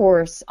university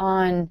course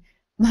on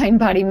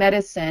mind-body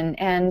medicine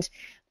and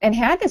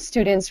had the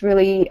students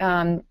really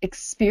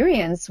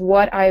experience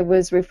what I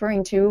was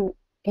referring to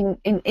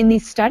in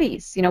these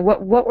studies.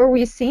 What were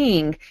we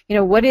seeing?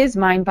 What is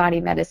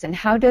mind-body medicine?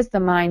 How does the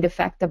mind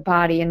affect the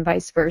body and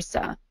vice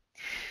versa?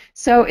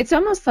 So it's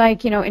almost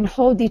like, in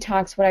Whole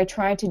Detox, what I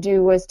tried to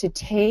do was to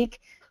take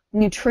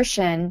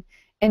nutrition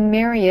and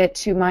marry it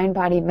to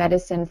mind-body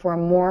medicine for a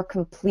more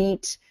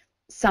complete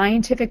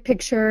scientific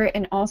picture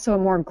and also a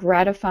more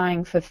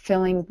gratifying,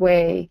 fulfilling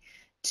way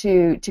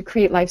to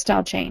create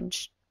lifestyle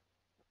change.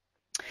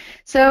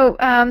 So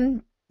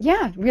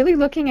yeah, really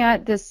looking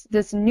at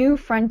this new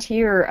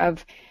frontier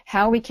of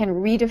how we can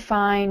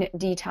redefine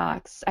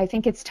detox. I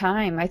think it's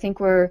time. I think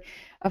we're,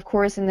 of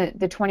course, in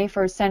the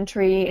 21st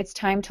century. It's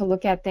time to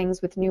look at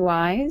things with new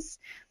eyes,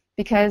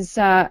 because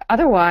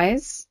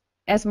otherwise,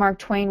 as Mark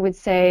Twain would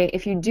say,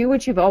 if you do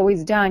what you've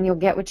always done, you'll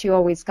get what you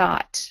always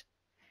got.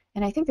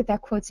 And I think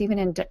that quote's even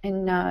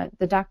in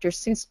the Dr.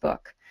 Seuss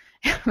book,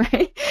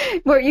 right?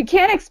 Where you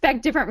can't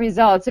expect different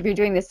results if you're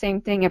doing the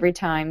same thing every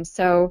time.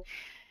 So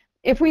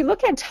if we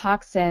look at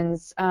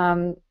toxins,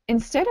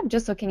 instead of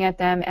just looking at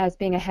them as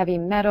being a heavy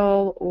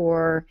metal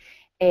or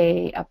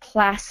a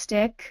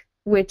plastic,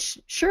 which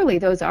surely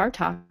those are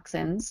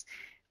toxins,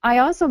 I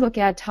also look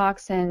at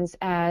toxins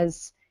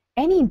as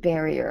any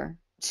barrier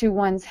to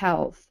one's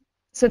health.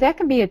 So that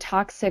can be a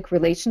toxic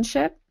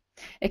relationship.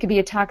 It could be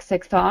a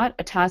toxic thought,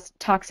 a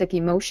toxic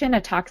emotion,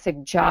 a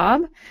toxic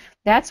job.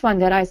 That's one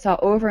that I saw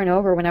over and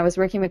over when I was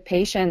working with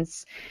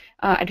patients.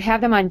 I'd have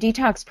them on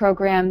detox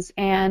programs,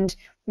 and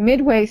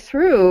midway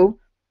through,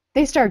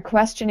 they start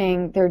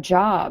questioning their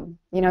job.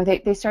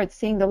 They start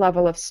seeing the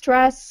level of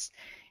stress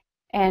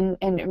and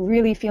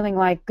really feeling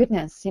like,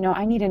 goodness,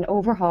 I need an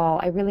overhaul.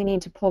 I really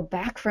need to pull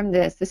back from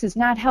this. This is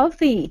not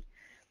healthy.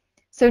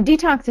 So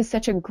detox is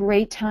such a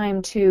great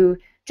time to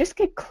just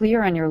get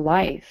clear on your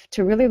life,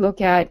 to really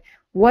look at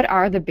what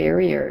are the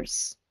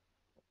barriers.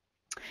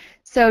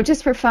 So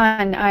just for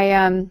fun,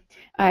 I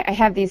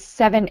have these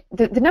 7,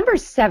 the number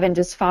 7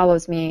 just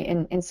follows me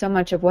in so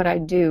much of what I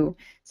do.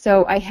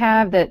 So I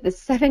have the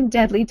 7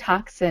 deadly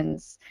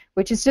toxins,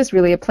 which is just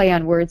really a play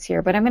on words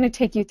here, but I'm going to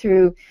take you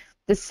through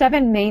the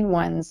 7 main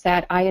ones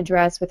that I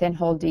address within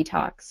Whole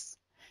Detox.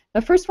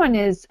 The first one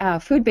is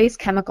food-based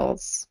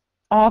chemicals.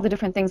 all the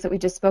different things that we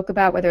just spoke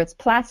about, whether it's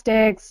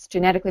plastics,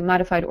 genetically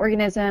modified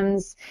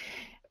organisms.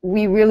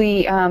 We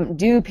really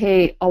do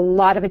pay a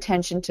lot of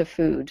attention to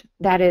food.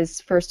 That is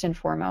first and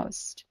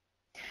foremost.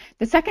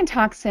 The second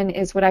toxin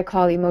is what I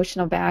call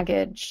emotional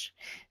baggage.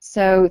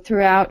 So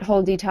throughout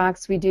Whole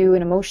Detox, we do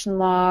an emotion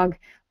log.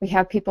 We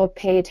have people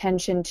pay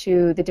attention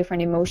to the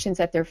different emotions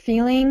that they're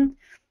feeling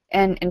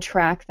and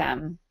track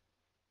them.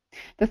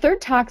 The third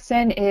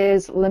toxin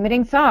is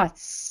limiting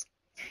thoughts.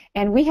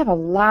 And we have a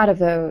lot of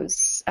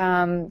those.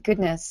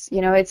 Goodness,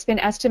 you know, it's been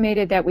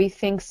estimated that we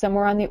think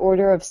somewhere on the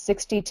order of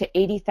 60 to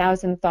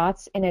 80,000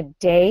 thoughts in a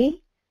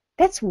day.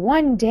 That's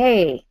one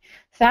day.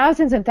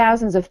 Thousands and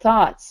thousands of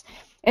thoughts.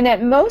 And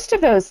that most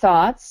of those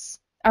thoughts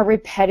are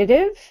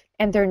repetitive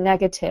and they're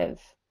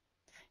negative.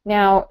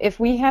 Now, if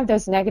we have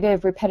those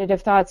negative,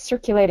 repetitive thoughts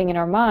circulating in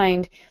our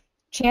mind,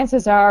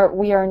 chances are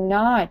we are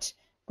not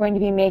going to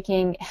be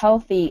making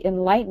healthy,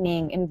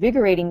 enlightening,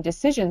 invigorating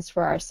decisions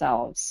for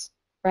ourselves,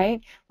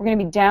 right? We're going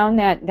to be down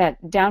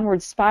that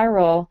downward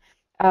spiral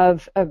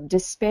of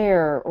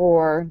despair,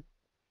 or,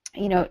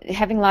 you know,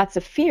 having lots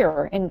of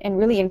fear and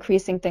really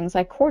increasing things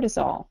like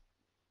cortisol.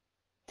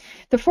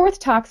 The fourth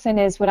toxin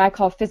is what I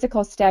call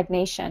physical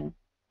stagnation.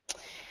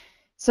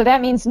 So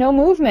that means no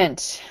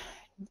movement.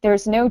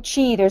 There's no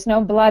chi, there's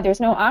no blood, there's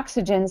no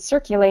oxygen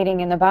circulating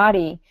in the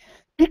body.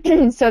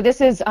 So this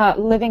is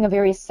living a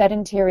very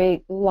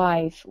sedentary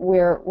life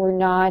where we're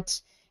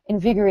not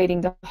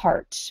invigorating the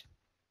heart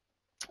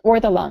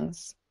or the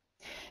lungs.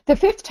 The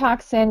fifth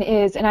toxin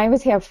is, and I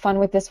always have fun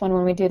with this one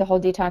when we do the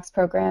Whole Detox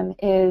program,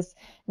 is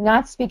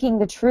not speaking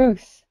the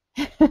truth.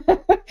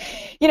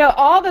 You know,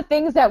 all the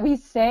things that we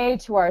say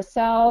to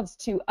ourselves,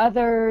 to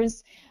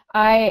others.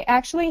 I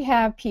actually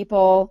have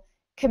people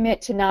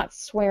commit to not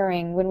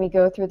swearing when we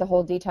go through the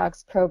Whole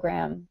Detox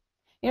program.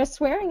 You know,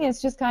 swearing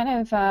is just kind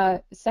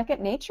of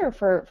second nature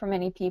for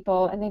many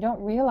people, and they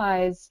don't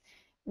realize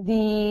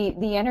the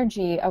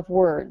energy of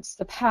words,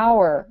 the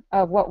power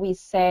of what we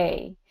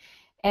say.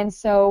 And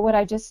so what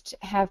I just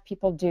have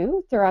people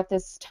do throughout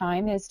this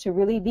time is to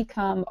really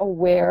become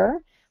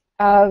aware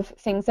of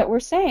things that we're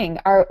saying,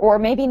 or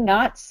maybe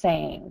not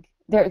saying.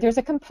 There's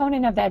a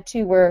component of that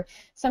too, where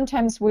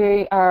sometimes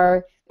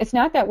it's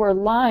not that we're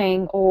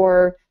lying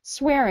or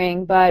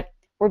swearing, but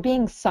we're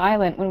being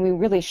silent when we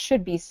really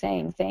should be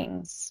saying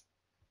things.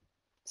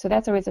 So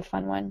that's always a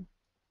fun one.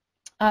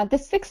 The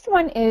sixth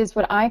one is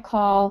what I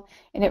call,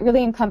 and it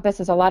really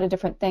encompasses a lot of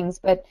different things,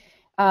 but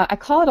I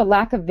call it a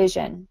lack of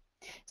vision.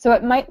 So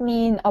it might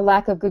mean a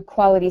lack of good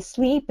quality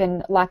sleep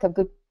and lack of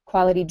good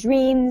quality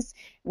dreams.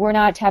 We're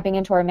not tapping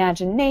into our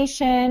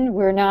imagination.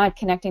 We're not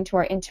connecting to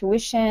our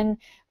intuition.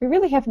 We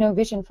really have no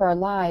vision for our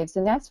lives,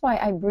 and that's why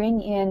I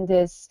bring in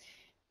this,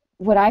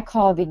 what I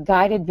call the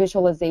guided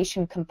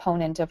visualization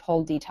component of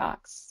Whole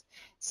Detox.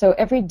 So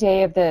every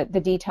day of the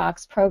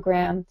detox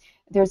program,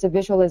 there's a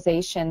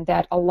visualization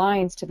that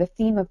aligns to the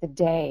theme of the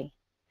day.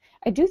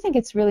 I do think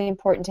it's really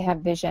important to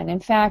have vision.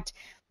 In fact,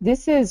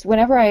 this is,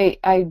 whenever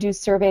I do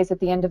surveys at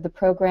the end of the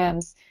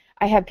programs,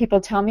 I have people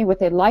tell me what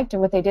they liked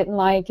and what they didn't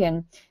like,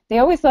 and they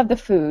always love the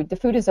food. The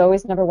food is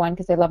always number one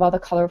because they love all the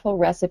colorful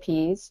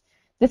recipes.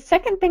 The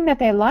second thing that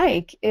they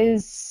like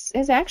is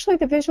actually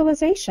the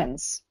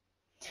visualizations.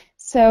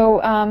 So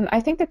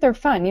I think that they're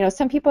fun. You know,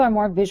 some people are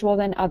more visual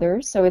than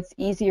others, so it's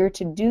easier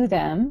to do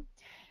them.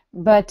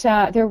 But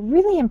they're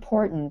really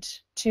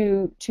important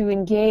to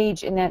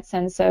engage in that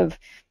sense of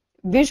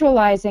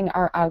visualizing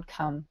our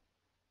outcome.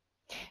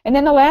 And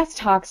then the last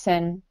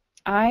toxin,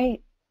 I,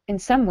 in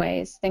some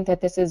ways, think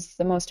that this is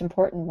the most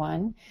important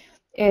one,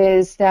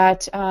 is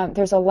that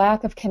there's a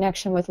lack of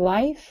connection with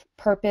life,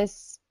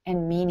 purpose,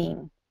 and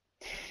meaning.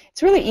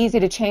 It's really easy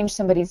to change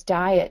somebody's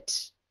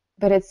diet,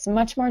 but it's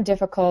much more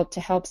difficult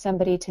to help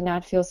somebody to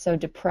not feel so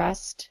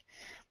depressed,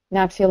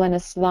 not feel in a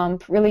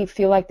slump, really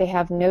feel like they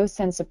have no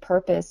sense of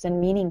purpose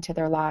and meaning to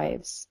their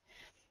lives.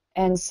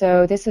 And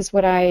so this is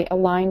what I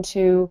align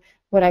to,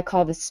 what I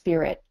call the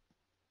spirit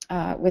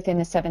within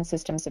the 7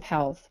 systems of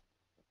health.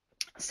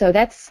 So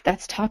that's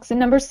toxin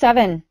number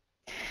 7.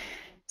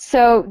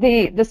 So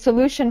the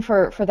solution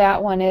for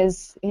that one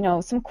is, you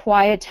know, some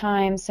quiet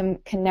time, some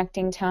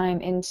connecting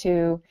time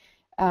into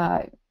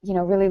you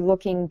know, really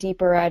looking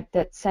deeper at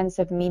that sense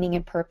of meaning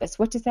and purpose.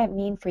 What does that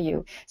mean for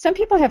you? Some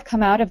people have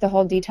come out of the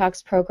Whole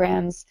Detox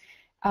programs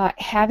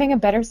having a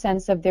better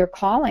sense of their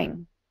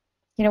calling,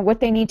 you know,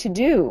 what they need to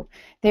do.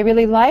 They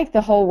really like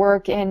the whole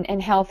work in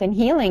health and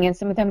healing, and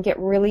some of them get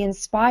really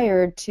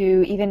inspired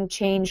to even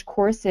change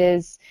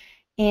courses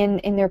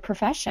in their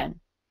profession.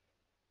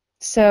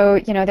 So,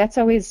 you know, that's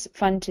always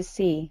fun to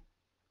see.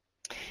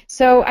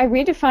 So I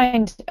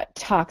redefined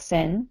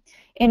toxin.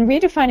 In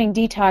redefining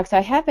detox, I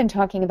have been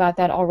talking about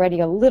that already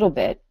a little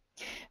bit,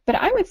 but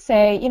I would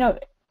say, you know,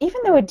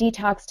 even though a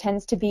detox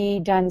tends to be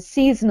done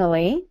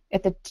seasonally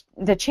at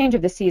the change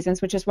of the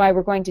seasons, which is why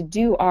we're going to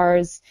do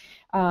ours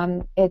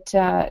at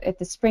the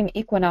spring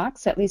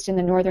equinox, at least in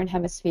the northern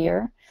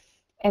hemisphere,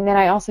 and then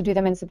I also do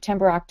them in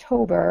September,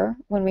 October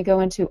when we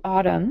go into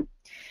autumn.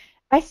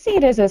 I see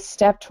it as a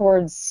step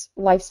towards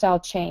lifestyle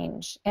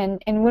change. And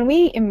when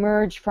we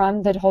emerge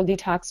from the whole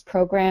detox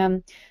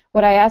program,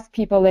 what I ask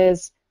people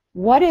is,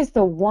 what is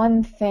the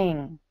one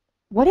thing?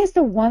 What is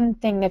the one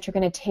thing that you're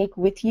going to take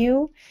with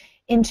you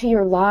into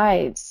your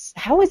lives?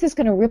 How is this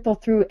going to ripple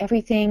through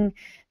everything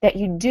that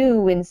you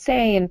do and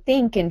say and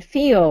think and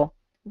feel?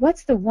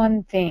 What's the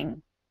one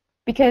thing?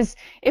 Because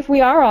if we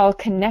are all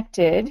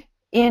connected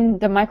in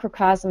the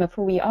microcosm of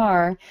who we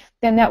are,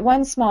 then that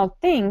one small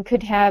thing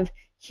could have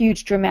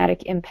huge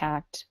dramatic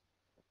impact.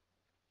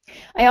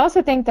 I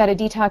also think that a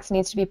detox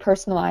needs to be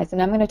personalized,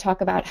 and I'm going to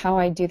talk about how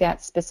I do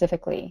that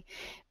specifically.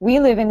 We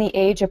live in the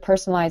age of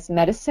personalized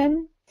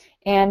medicine,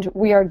 and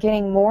we are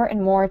getting more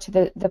and more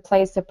to the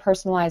place of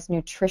personalized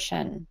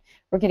nutrition.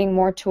 We're getting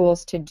more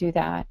tools to do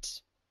that.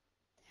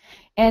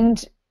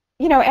 And,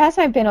 you know, as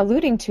I've been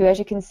alluding to, as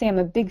you can see, I'm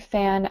a big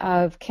fan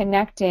of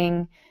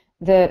connecting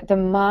the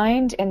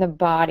mind and the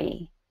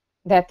body,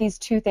 that these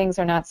two things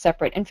are not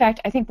separate. In fact,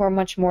 I think we're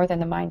much more than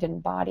the mind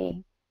and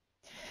body.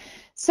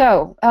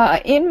 So,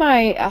 in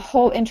my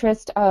whole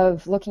interest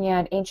of looking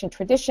at ancient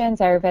traditions,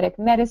 Ayurvedic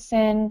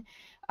medicine,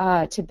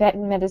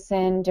 Tibetan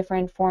medicine,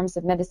 different forms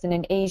of medicine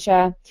in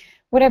Asia,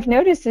 what I've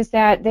noticed is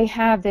that they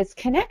have this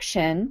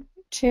connection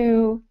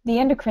to the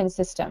endocrine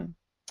system.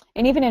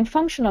 And even in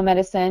functional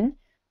medicine,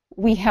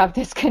 we have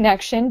this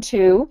connection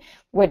to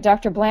what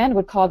Dr. Bland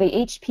would call the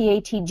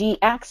HPATG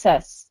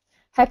axis,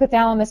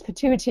 hypothalamus,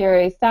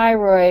 pituitary,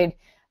 thyroid,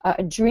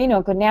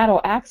 adrenal,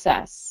 gonadal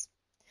axis.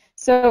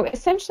 So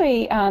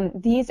essentially,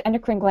 these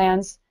endocrine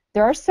glands,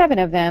 there are 7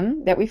 of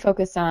them that we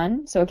focus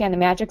on. So again, the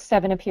magic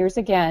 7 appears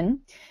again.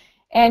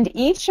 And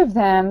each of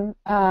them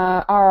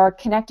are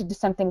connected to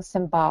something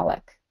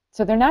symbolic.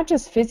 So they're not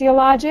just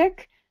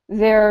physiologic,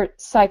 they're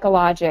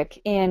psychologic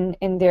in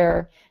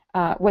their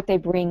what they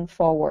bring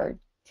forward.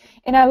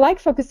 And I like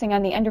focusing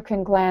on the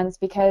endocrine glands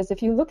because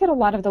if you look at a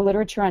lot of the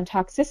literature on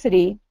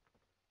toxicity,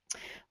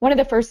 one of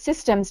the first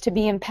systems to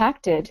be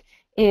impacted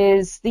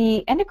is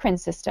the endocrine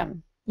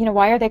system. You know,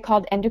 why are they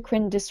called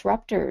endocrine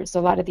disruptors,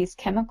 a lot of these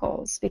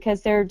chemicals?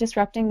 Because they're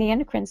disrupting the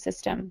endocrine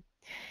system.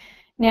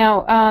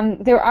 Now,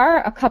 there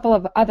are a couple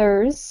of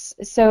others.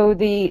 So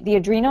the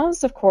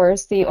adrenals, of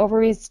course, the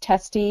ovaries,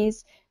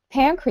 testes,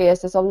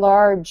 pancreas is a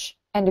large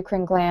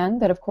endocrine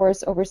gland that, of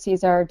course,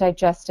 oversees our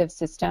digestive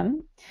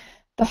system.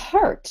 The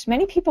heart,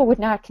 many people would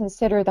not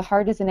consider the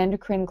heart as an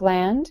endocrine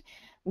gland,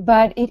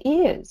 but it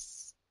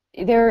is.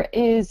 There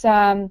is,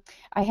 I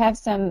have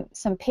some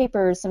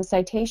papers, some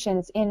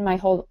citations in my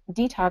whole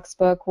detox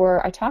book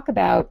where I talk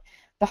about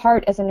the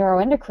heart as a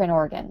neuroendocrine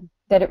organ,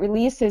 that it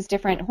releases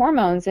different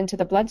hormones into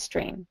the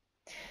bloodstream.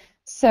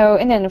 So,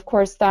 and then of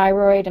course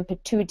thyroid and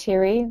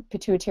pituitary.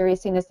 Pituitary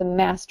is seen as the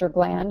master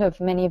gland of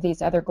many of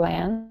these other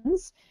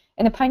glands,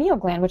 and the pineal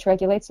gland, which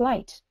regulates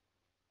light.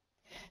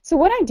 So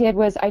what I did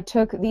was I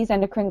took these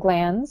endocrine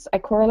glands, I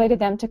correlated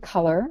them to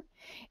color,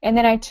 and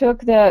then I took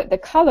the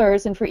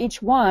colors, and for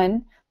each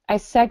one I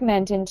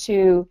segment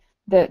into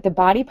the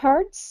body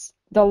parts,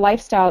 the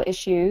lifestyle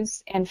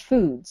issues, and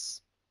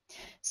foods.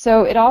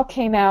 So it all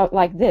came out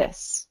like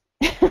this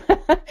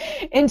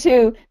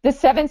into the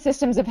 7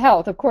 systems of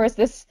health. Of course,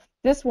 this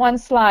one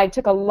slide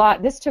took a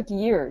lot. This took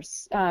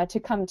years to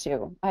come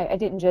to. I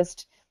didn't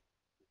just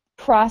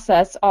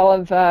process all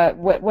of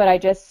what I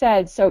just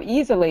said so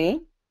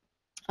easily.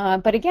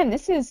 But again,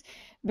 this is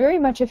very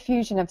much a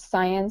fusion of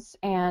science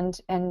and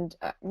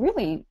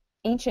really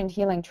ancient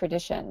healing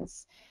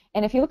traditions.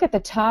 And if you look at the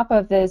top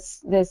of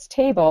this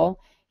table,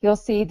 you'll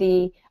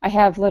see I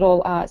have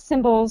little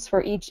symbols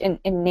for each and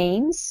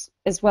names,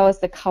 as well as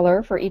the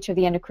color for each of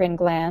the endocrine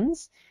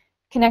glands,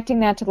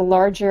 connecting that to the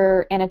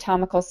larger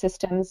anatomical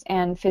systems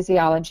and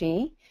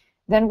physiology.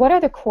 Then what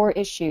are the core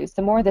issues?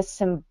 The more the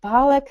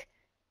symbolic,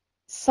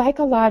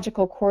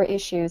 psychological core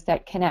issues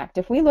that connect.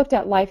 If we looked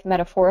at life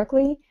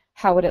metaphorically,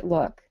 how would it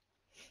look?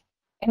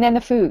 And then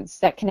the foods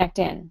that connect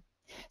in.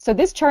 So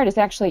this chart is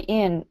actually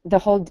in the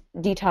whole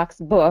detox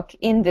book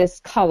in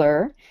this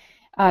color.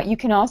 You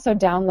can also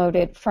download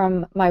it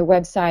from my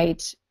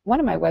website, one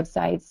of my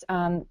websites.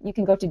 You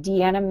can go to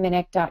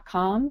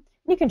deannaminich.com.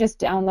 You can just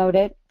download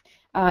it.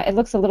 It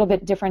looks a little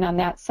bit different on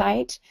that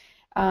site,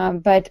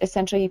 but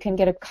essentially you can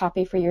get a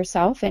copy for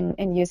yourself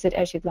and use it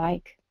as you'd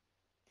like.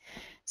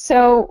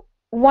 So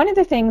one of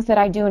the things that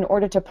I do in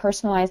order to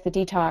personalize the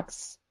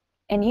detox,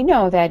 and you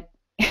know that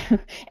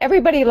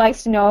everybody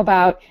likes to know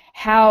about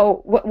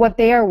what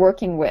they are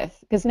working with,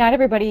 because not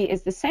everybody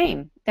is the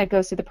same that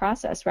goes through the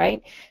process,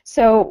 right?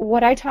 So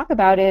what I talk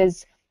about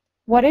is,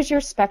 what is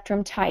your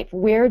spectrum type?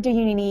 Where do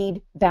you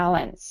need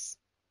balance?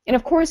 And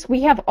of course,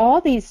 we have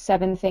all these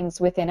 7 things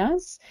within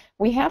us.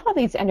 We have all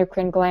these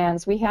endocrine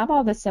glands. We have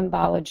all the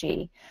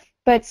symbology.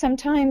 But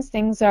sometimes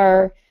things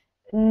are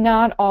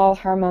not all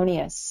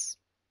harmonious.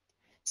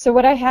 So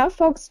what I have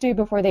folks do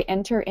before they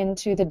enter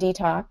into the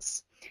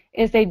detox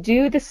is they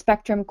do the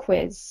spectrum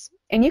quiz.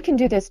 And you can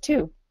do this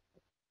too.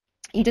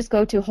 You just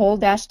go to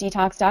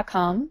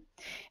whole-detox.com,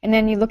 and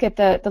then you look at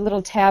the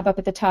little tab up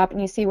at the top, and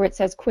you see where it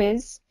says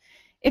quiz.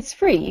 It's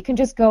free. You can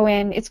just go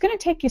in. It's going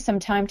to take you some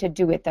time to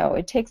do it, though.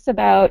 It takes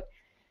about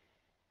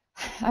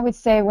I would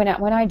say when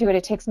I do it,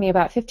 it takes me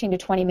about 15 to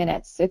 20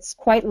 minutes. It's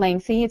quite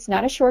lengthy. It's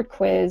not a short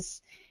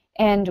quiz.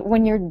 And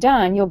when you're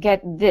done, you'll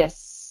get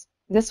this.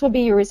 This will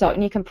be your result,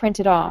 and you can print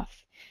it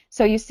off.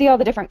 So you see all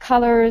the different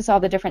colors, all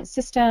the different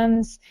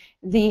systems.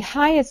 The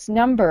highest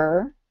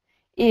number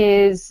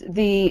is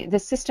the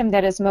system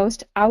that is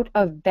most out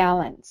of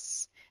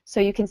balance. So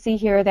you can see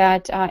here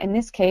that in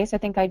this case, I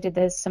think I did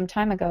this some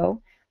time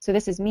ago. So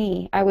this is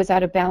me. I was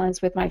out of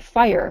balance with my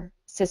fire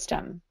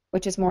system,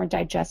 which is more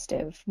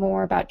digestive,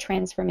 more about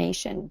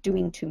transformation,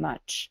 doing too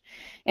much.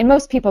 And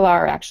most people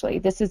are, actually.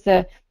 This is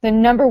the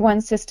number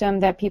one system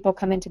that people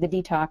come into the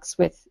detox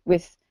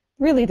with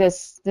really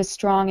this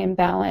strong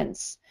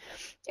imbalance.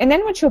 And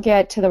then what you'll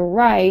get to the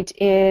right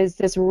is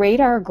this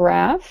radar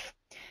graph.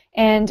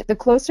 And the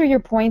closer your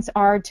points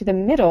are to the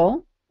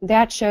middle,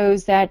 that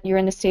shows that you're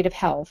in a state of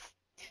health.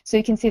 So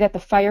you can see that the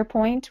fire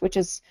point, which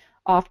is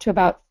off to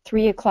about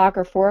 3 o'clock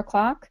or 4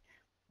 o'clock,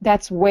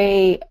 that's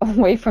way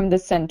away from the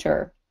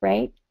center,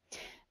 right?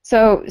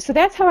 So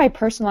that's how I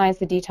personalize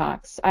the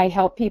detox. I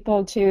help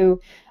people to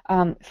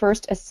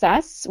first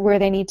assess where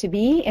they need to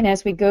be, and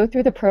as we go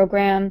through the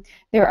program,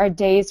 there are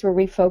days where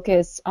we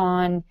focus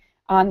on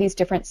these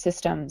different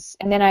systems,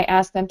 and then I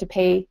ask them to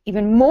pay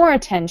even more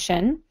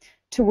attention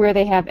to where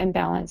they have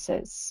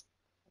imbalances.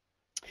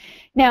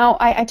 Now,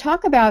 I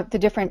talk about the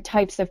different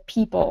types of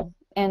people,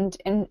 and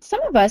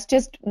some of us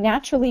just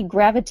naturally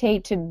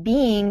gravitate to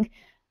being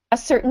a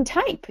certain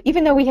type.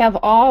 Even though we have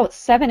all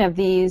 7 of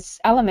these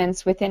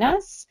elements within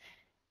us,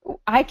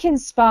 I can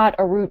spot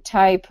a root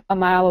type a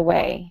mile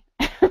away.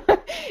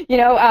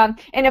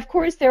 And of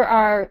course there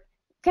are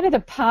kind of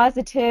the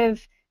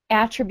positive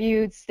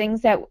attributes,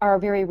 things that are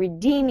very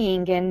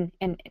redeeming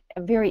and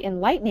very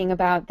enlightening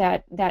about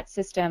that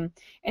system.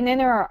 And then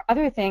there are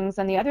other things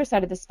on the other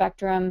side of the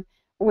spectrum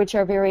which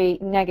are very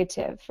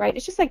negative, right?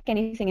 It's just like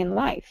anything in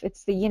life.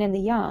 It's the yin and the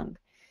yang.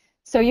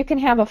 So you can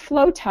have a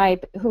flow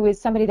type who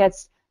is somebody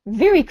that's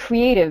very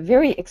creative,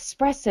 very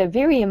expressive,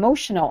 very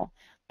emotional.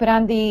 But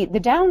on the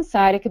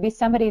downside, it could be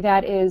somebody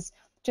that is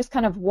just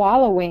kind of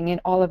wallowing in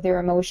all of their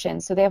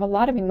emotions. So they have a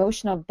lot of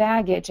emotional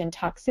baggage and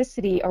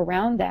toxicity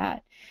around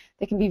that.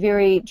 They can be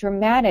very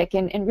dramatic,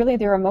 and really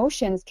their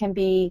emotions can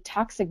be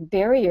toxic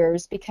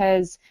barriers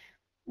because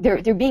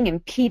they're being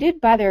impeded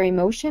by their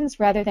emotions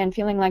rather than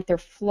feeling like they're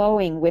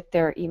flowing with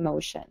their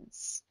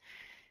emotions.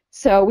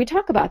 So we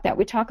talk about that.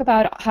 We talk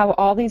about how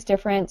all these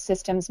different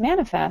systems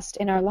manifest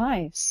in our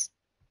lives.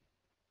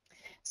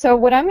 So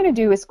what I'm going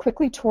to do is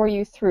quickly tour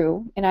you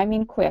through, and I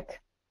mean quick,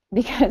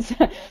 because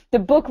the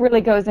book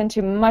really goes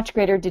into much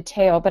greater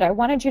detail, but I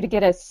wanted you to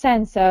get a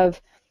sense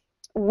of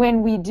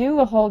when we do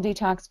a whole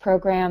detox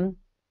program,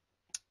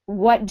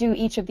 what do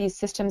each of these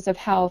systems of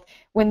health,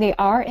 when they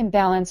are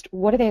imbalanced,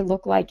 what do they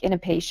look like in a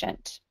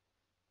patient?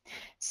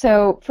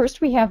 So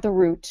first we have the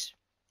root,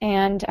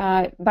 and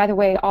by the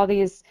way, all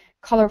these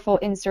colorful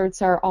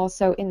inserts are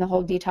also in the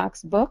whole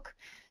detox book.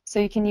 So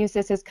you can use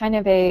this as kind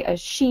of a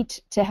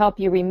sheet to help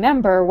you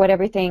remember what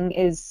everything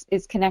is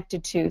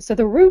connected to. So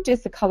the root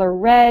is the color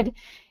red.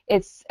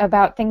 It's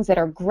about things that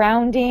are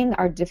grounding,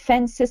 our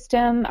defense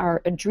system,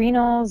 our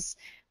adrenals.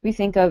 We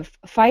think of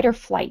fight or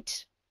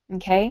flight,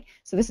 okay?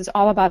 So this is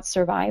all about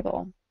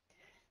survival.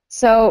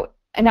 So,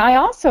 and I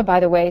also,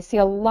 by the way, see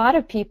a lot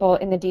of people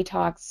in the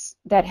detox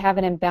that have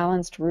an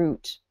imbalanced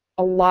root.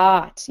 A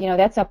lot.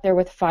 That's up there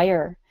with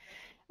fire.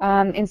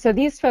 And so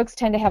these folks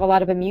tend to have a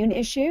lot of immune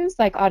issues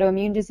like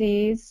autoimmune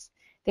disease.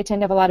 They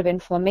tend to have a lot of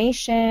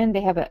inflammation.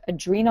 They have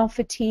adrenal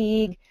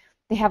fatigue.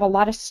 They have a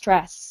lot of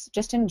stress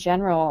just in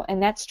general.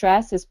 And that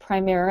stress is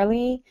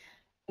primarily,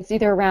 it's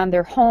either around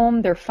their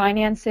home, their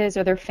finances,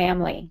 or their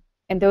family.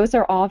 And those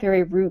are all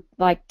very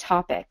root-like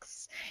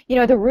topics.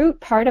 The root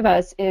part of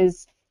us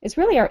is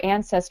really our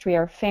ancestry,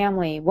 our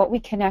family, what we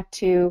connect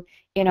to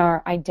in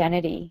our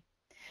identity.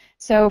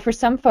 So for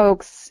some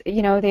folks,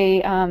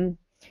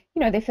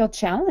 they feel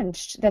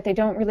challenged that they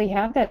don't really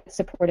have that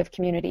supportive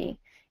community,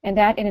 and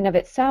that in and of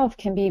itself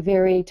can be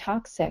very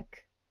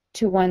toxic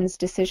to one's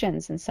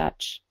decisions and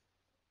such.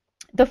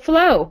 The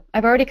flow,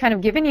 I've already kind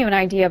of given you an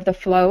idea of the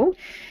flow.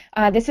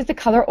 This is the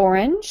color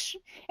orange,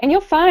 and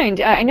you'll find,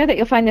 I know that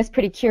you'll find this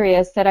pretty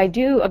curious, that I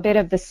do a bit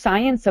of the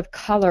science of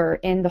color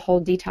in the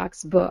whole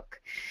detox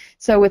book.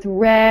 So with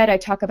red, I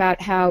talk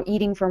about how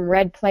eating from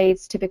red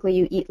plates, typically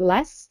you eat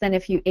less than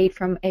if you ate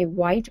from a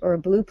white or a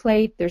blue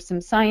plate. There's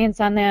some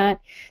science on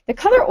that. The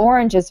color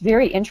orange is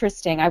very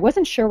interesting. I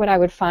wasn't sure what I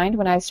would find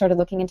when I started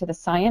looking into the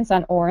science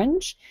on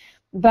orange,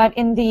 but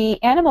in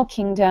the animal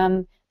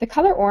kingdom, the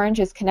color orange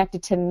is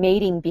connected to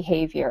mating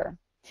behavior.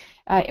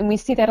 And we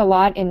see that a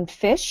lot in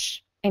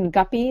fish, in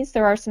guppies,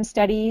 there are some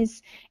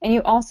studies, and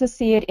you also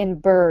see it in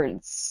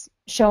birds,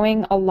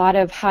 showing a lot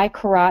of high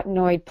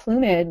carotenoid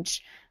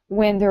plumage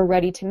when they're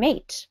ready to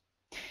mate.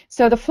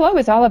 So the flow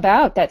is all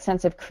about that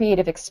sense of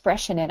creative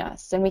expression in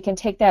us, and we can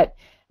take that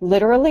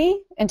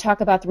literally and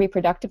talk about the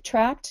reproductive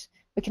tract.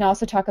 We can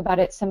also talk about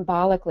it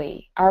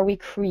symbolically. Are we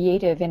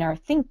creative in our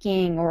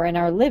thinking or in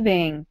our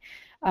living?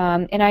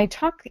 And I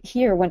talk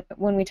here,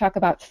 when we talk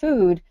about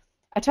food,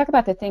 I talk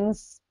about the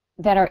things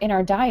that are in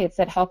our diets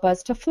that help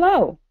us to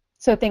flow.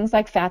 So things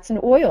like fats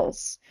and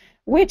oils,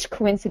 which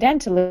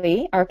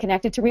coincidentally are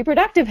connected to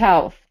reproductive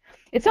health.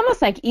 It's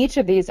almost like each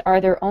of these are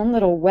their own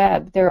little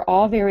web. They're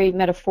all very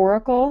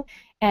metaphorical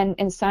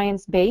and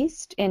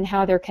science-based in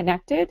how they're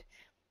connected.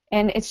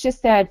 And it's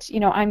just that, you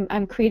know,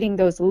 I'm creating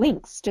those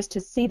links just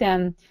to see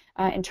them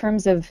in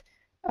terms of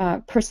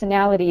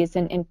personalities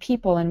and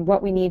people and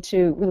what we need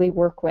to really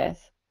work with.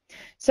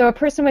 So a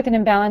person with an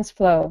imbalanced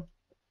flow,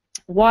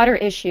 water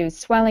issues,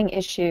 swelling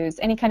issues,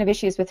 any kind of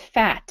issues with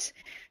fat,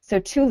 so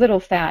too little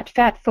fat,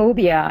 fat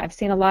phobia, I've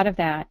seen a lot of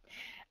that,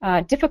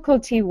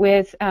 difficulty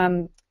with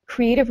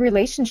creative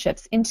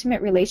relationships,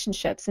 intimate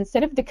relationships.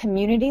 Instead of the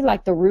community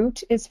like the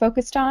root is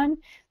focused on,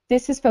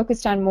 this is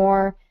focused on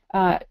more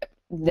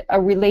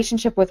a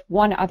relationship with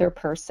one other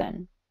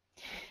person.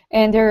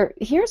 And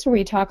here's where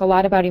we talk a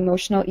lot about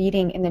emotional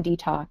eating in the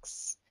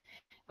detox.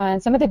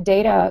 And some of the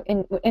data,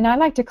 and I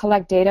like to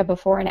collect data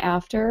before and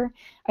after.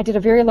 I did a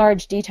very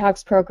large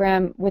detox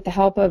program with the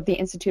help of the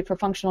Institute for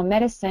Functional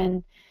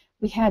Medicine.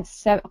 We had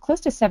close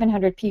to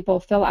 700 people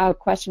fill out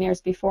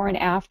questionnaires before and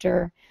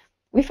after.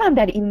 We found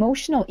that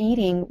emotional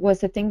eating was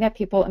the thing that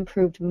people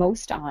improved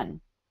most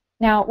on.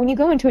 Now, when you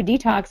go into a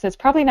detox, it's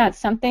probably not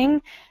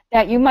something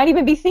that you might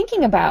even be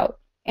thinking about.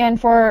 And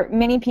for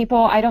many people,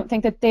 I don't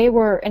think that they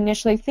were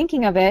initially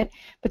thinking of it,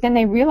 but then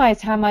they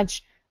realized how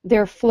much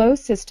their flow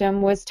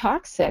system was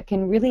toxic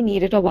and really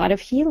needed a lot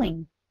of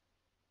healing.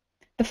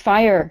 The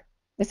fire,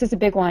 this is a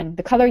big one.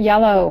 The color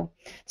yellow,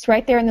 it's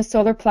right there in the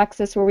solar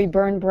plexus where we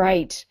burn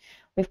bright.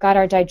 We've got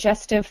our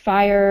digestive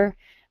fire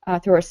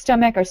through our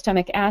stomach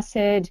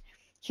acid.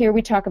 Here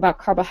we talk about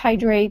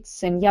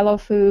carbohydrates and yellow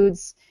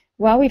foods.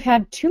 Well, we've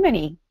had too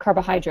many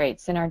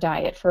carbohydrates in our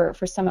diet for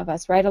some of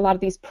us, right? A lot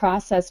of these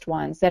processed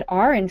ones that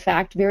are, in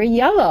fact, very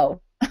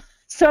yellow.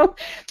 So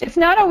it's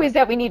not always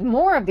that we need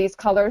more of these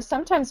colors.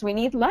 Sometimes we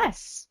need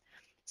less.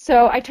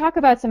 So I talk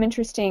about some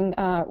interesting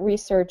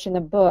research in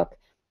the book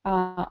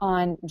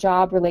on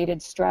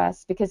job-related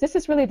stress, because this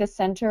is really the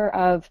center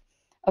of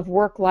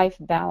work-life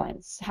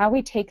balance, how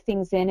we take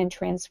things in and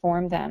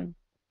transform them.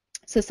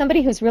 So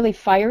somebody who's really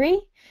fiery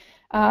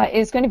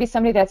is going to be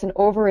somebody that's an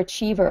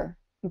overachiever,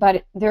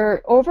 but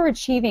they're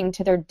overachieving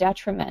to their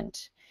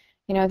detriment.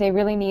 You know, they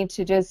really need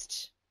to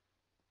just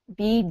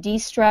be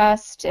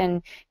de-stressed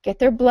and get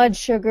their blood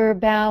sugar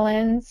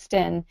balanced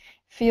and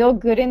feel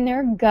good in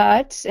their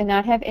gut and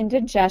not have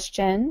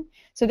indigestion.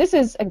 So this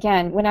is,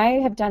 again, when I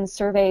have done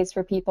surveys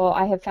for people,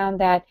 I have found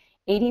that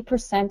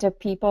 80% of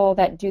people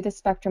that do the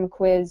spectrum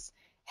quiz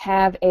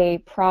have a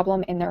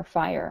problem in their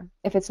fire.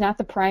 If it's not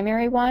the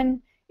primary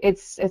one,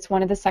 it's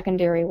one of the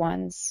secondary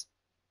ones.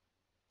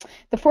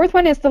 The fourth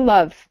one is the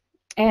love.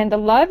 And the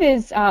love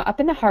is up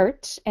in the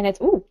heart, and it's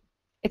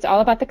all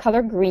about the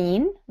color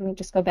green. Let me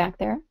just go back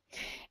there.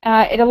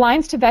 It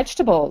aligns to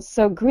vegetables.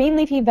 So green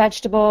leafy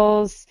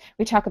vegetables,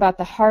 we talk about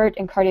the heart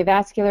and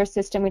cardiovascular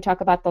system, we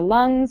talk about the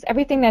lungs,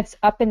 everything that's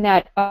up in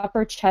that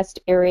upper chest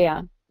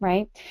area,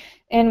 right?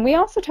 And we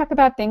also talk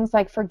about things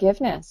like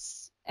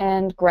forgiveness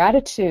and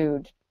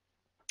gratitude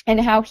and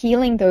how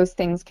healing those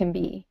things can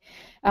be,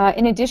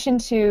 in addition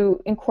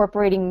to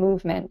incorporating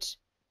movement.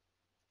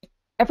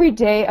 Every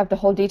day of the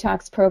whole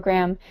detox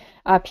program,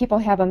 people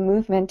have a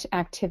movement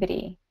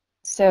activity.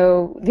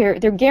 So they're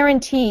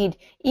guaranteed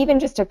even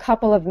just a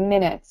couple of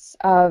minutes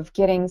of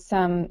getting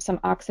some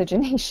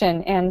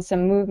oxygenation and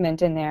some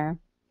movement in there.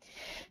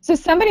 So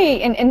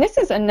somebody, and this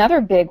is another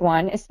big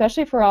one,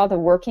 especially for all the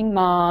working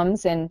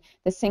moms and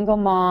the single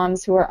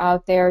moms who are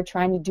out there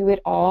trying to do it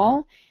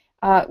all,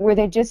 where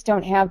they just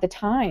don't have the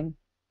time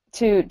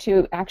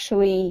to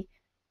actually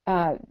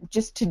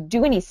just to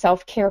do any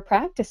self-care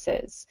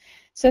practices.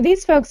 So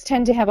these folks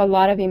tend to have a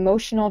lot of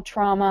emotional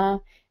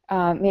trauma,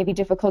 maybe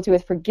difficulty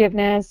with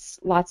forgiveness,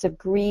 lots of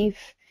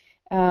grief.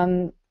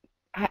 I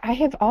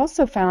have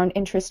also found,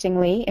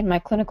 interestingly, in my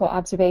clinical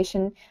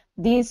observation,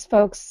 these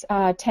folks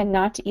tend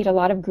not to eat a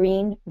lot of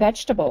green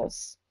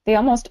vegetables. They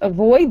almost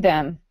avoid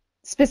them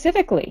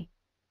specifically.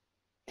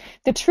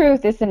 The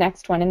truth is the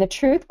next one, and the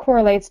truth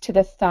correlates to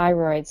the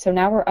thyroid. So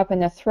now we're up in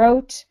the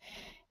throat.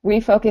 We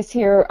focus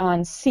here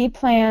on sea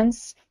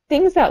plants,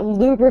 things that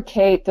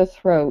lubricate the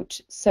throat.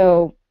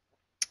 So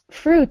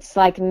fruits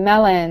like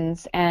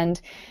melons, and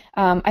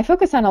I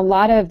focus on a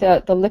lot of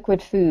the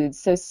liquid foods,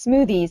 so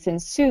smoothies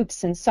and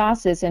soups and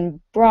sauces and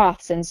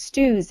broths and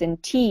stews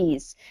and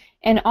teas.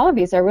 And all of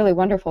these are really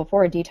wonderful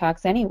for a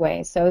detox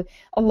anyway. So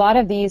a lot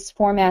of these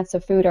formats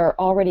of food are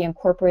already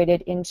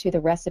incorporated into the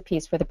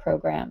recipes for the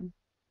program.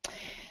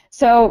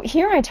 So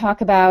here I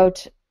talk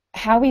about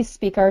how we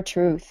speak our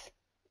truth.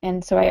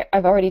 And so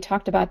I've already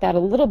talked about that a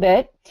little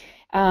bit.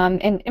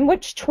 And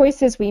which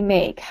choices we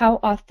make, how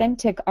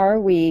authentic are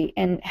we,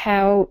 and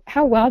how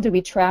well do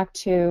we track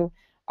to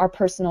our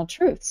personal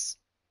truths.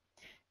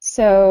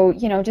 So,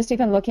 you know, just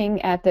even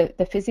looking at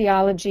the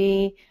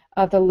physiology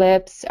of the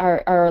lips,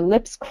 are our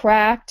lips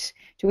cracked?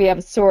 Do we have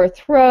a sore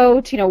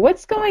throat? You know,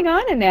 what's going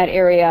on in that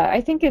area?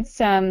 I think it's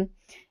a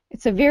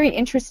very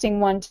interesting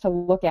one to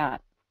look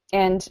at.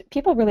 And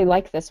people really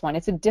like this one.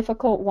 It's a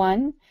difficult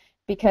one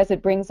because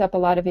it brings up a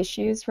lot of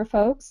issues for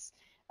folks.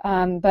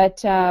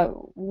 But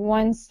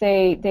once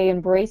they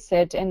embrace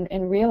it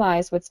and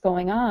realize what's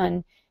going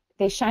on,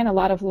 they shine a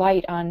lot of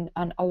light on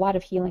a lot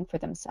of healing for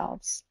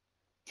themselves.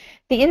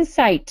 The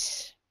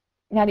insight.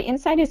 Now the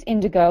insight is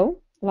indigo,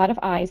 a lot of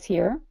eyes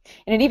here,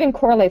 and it even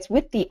correlates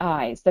with the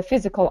eyes, the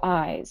physical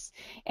eyes.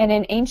 And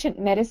in ancient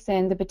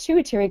medicine, the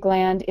pituitary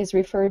gland is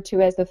referred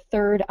to as the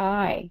third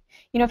eye.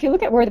 You know, if you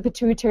look at where the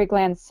pituitary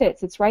gland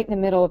sits, it's right in the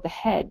middle of the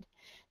head.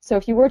 So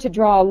if you were to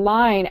draw a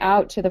line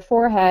out to the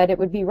forehead, it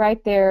would be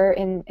right there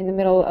in the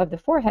middle of the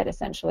forehead,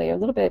 essentially, a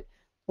little bit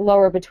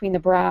lower between the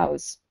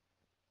brows.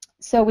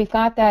 So we've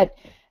got that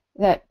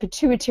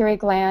pituitary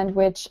gland,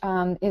 which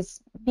is,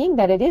 being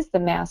that it is the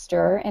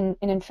master, and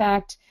in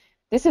fact,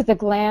 this is the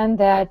gland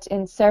that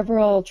in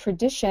several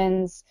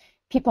traditions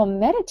people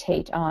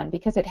meditate on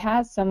because it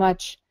has so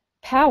much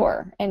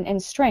power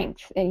and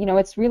strength. And, you know,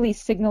 it's really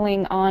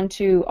signaling on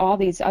to all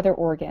these other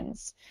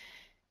organs.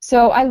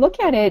 So I look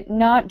at it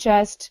not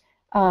just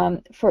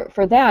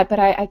for that, but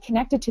I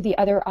connect it to the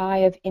other eye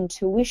of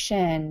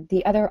intuition,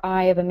 the other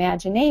eye of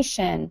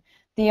imagination,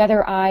 the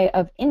other eye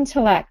of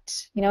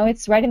intellect. You know,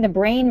 it's right in the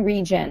brain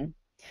region.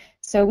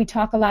 So we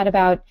talk a lot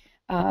about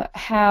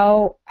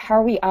how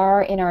we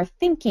are in our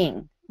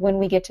thinking when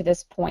we get to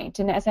this point.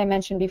 And as I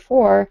mentioned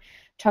before,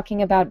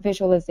 talking about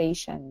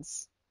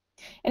visualizations.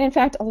 And in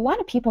fact, a lot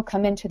of people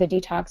come into the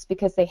detox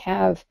because they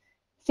have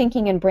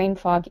thinking and brain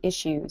fog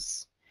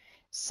issues.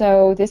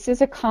 So this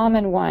is a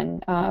common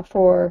one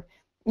for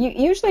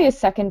usually a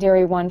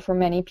secondary one for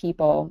many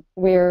people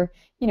where,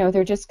 you know,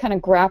 they're just kind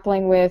of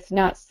grappling with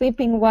not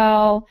sleeping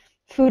well,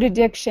 food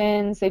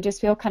addictions, they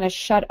just feel kind of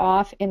shut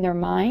off in their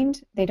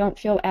mind. They don't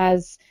feel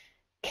as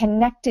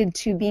connected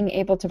to being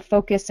able to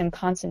focus and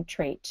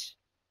concentrate.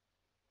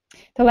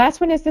 The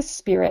last one is the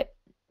spirit.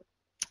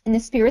 And the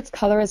spirit's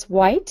color is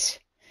white.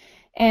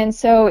 And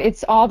so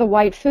it's all the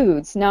white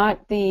foods,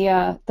 not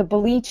the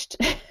bleached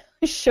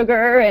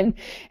sugar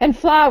and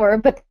flour,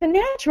 but the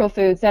natural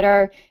foods that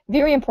are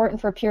very important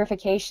for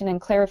purification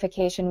and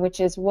clarification, which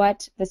is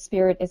what the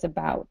spirit is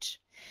about.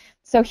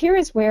 So here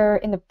is where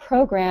in the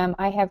program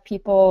I have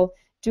people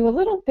do a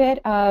little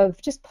bit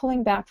of just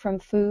pulling back from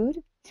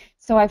food.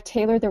 So I've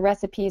tailored the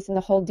recipes in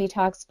the whole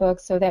detox book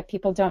so that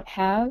people don't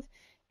have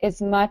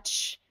as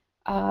much,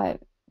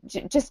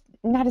 just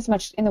not as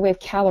much in the way of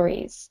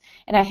calories.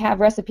 And I have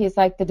recipes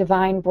like the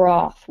divine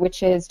broth,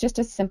 which is just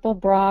a simple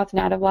broth,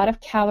 not a lot of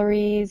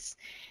calories.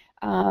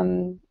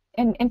 And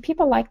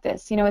people like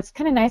this. You know, it's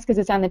kind of nice because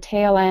it's on the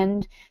tail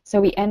end,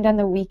 so we end on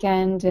the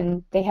weekend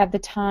and they have the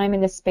time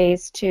and the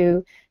space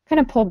to kind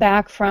of pull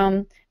back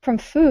from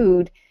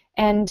food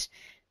and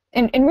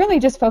really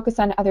just focus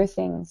on other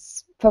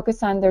things,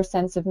 focus on their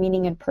sense of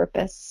meaning and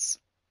purpose.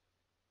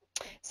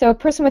 So a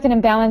person with an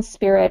imbalanced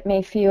spirit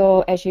may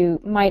feel, as you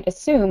might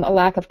assume, a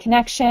lack of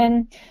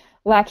connection,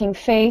 lacking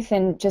faith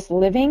in just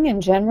living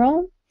in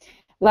general,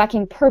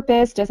 lacking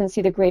purpose, doesn't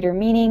see the greater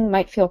meaning,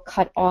 might feel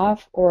cut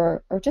off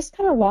or just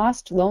kind of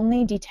lost,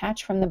 lonely,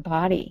 detached from the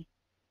body.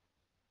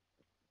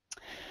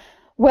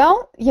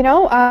 Well, you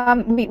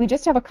know, we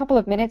just have a couple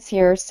of minutes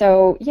here.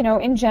 So, you know,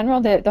 in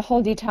general, the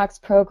whole detox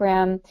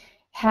program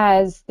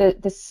has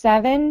the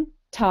 7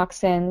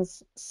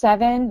 toxins,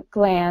 7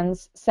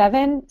 glands,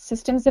 7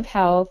 systems of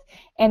health,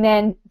 and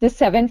then the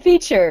 7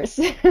 features.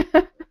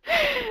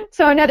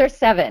 So another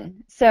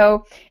 7.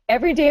 So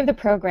every day of the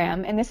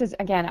program, and this is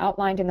again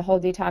outlined in the whole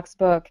detox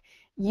book,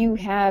 you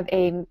have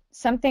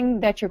something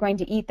that you're going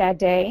to eat that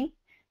day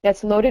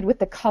that's loaded with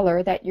the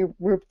color that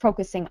we're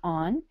focusing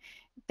on.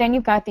 Then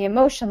you've got the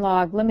emotion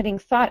log, limiting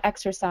thought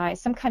exercise,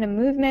 some kind of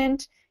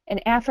movement, an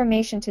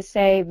affirmation to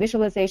say,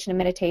 visualization and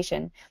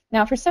meditation.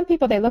 Now for some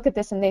people, they look at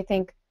this and they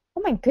think,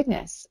 oh my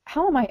goodness,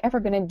 how am I ever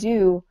going to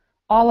do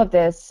all of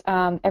this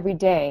every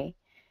day?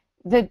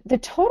 The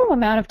total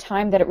amount of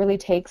time that it really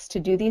takes to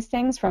do these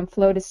things from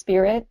flow to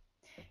spirit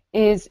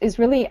is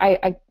really,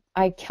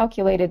 I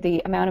calculated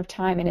the amount of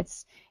time, and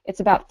it's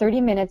about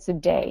 30 minutes a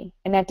day,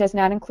 and that does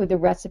not include the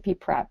recipe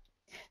prep.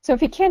 So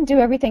if you can't do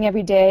everything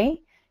every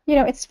day, you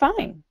know, it's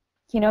fine.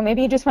 You know,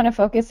 maybe you just want to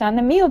focus on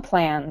the meal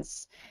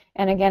plans.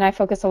 And again, I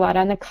focus a lot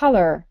on the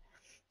color,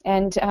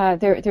 and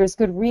there's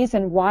good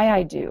reason why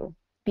I do,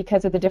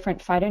 because of the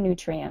different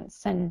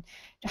phytonutrients and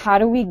how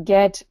do we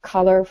get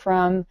color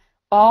from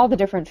all the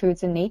different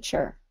foods in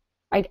nature.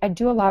 I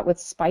do a lot with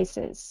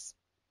spices.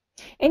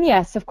 And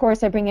yes, of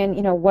course, I bring in,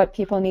 you know, what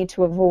people need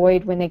to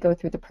avoid when they go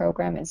through the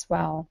program as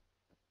well.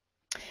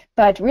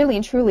 But really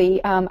and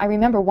truly, I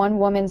remember one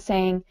woman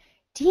saying,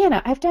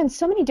 Deanna, I've done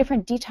so many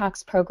different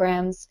detox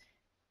programs,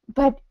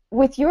 but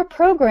with your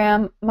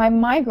program, my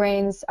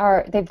migraines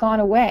they've gone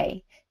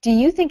away. Do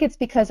you think it's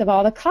because of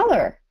all the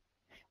color?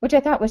 Which I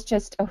thought was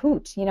just a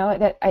hoot, you know,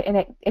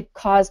 and it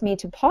caused me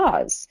to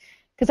pause,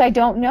 because I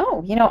don't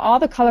know. You know, all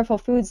the colorful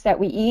foods that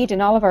we eat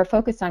and all of our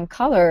focus on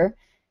color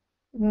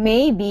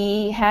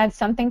maybe had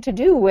something to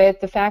do with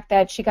the fact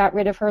that she got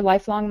rid of her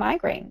lifelong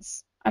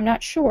migraines. I'm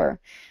not sure.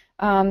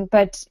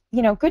 But,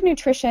 you know, good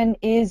nutrition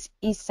is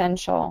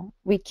essential.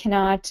 We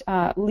cannot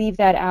leave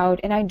that out,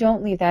 and I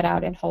don't leave that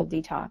out in whole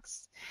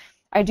detox.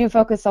 I do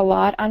focus a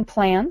lot on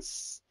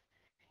plants,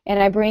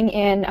 and I bring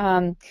in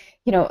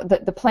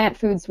the plant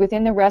foods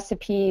within the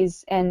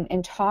recipes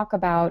and talk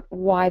about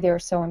why they're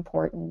so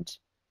important.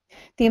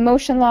 The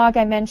emotion log,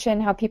 I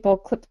mentioned how people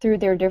clip through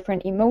their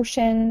different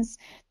emotions.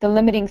 The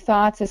limiting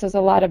thoughts, this is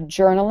a lot of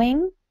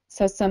journaling.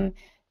 So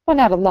well,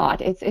 not a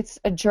lot, it's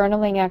a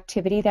journaling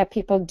activity that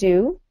people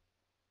do.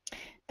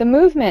 The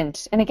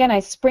movement, and again, I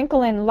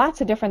sprinkle in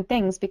lots of different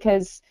things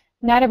because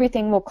not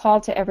everything will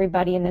call to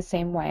everybody in the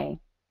same way.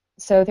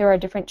 So there are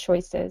different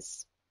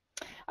choices.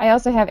 I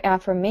also have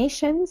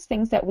affirmations,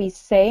 things that we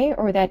say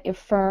or that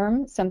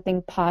affirm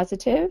something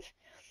positive.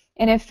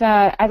 And if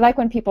I like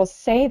when people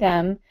say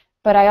them,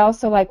 but I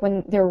also like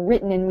when they're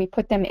written and we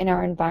put them in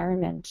our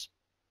environment.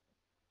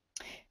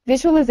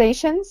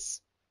 Visualizations,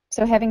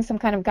 so having some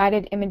kind of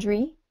guided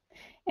imagery,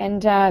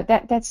 and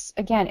that's,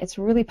 again, it's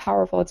really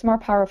powerful. It's more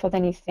powerful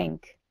than you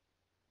think.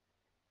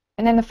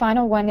 And then the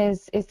final one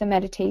is the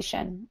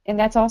meditation, and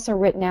that's also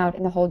written out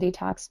in the Whole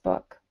Detox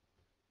book.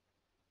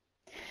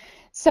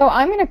 So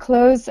I'm going to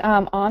close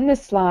on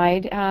this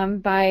slide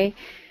by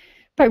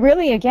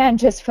really, again,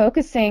 just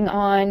focusing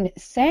on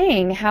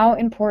saying how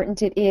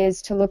important it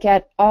is to look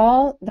at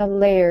all the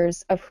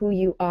layers of who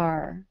you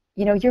are.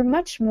 You know, you're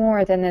much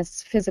more than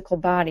this physical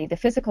body. The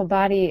physical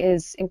body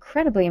is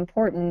incredibly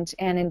important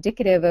and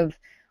indicative of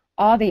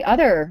all the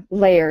other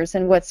layers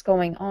and what's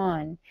going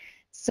on.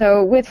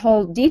 So with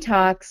Whole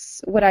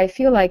Detox, what I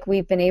feel like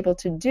we've been able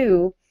to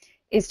do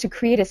is to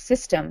create a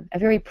system, a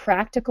very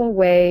practical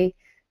way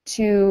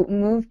to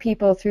move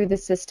people through the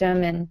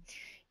system. And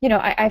you know,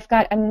 I've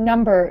got a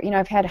number, you know,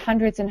 I've had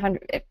hundreds and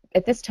hundreds,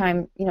 at this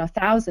time, you know,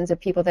 thousands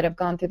of people that have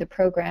gone through the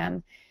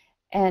program,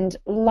 and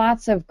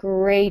lots of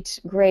great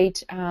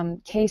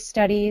case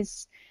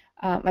studies.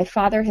 My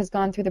father has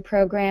gone through the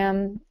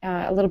program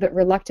a little bit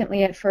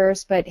reluctantly at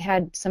first, but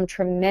had some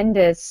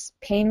tremendous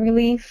pain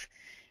relief,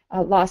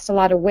 lost a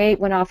lot of weight,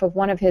 went off of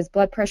one of his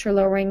blood pressure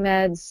lowering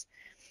meds.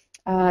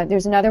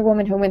 There's another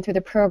woman who went through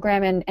the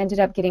program and ended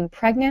up getting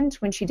pregnant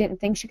when she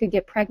didn't think she could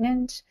get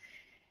pregnant.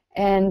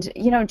 And,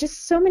 you know,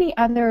 just so many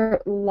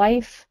other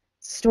life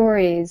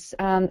stories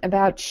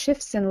about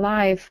shifts in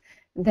life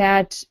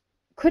that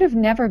could have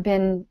never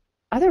been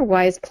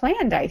otherwise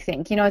planned, I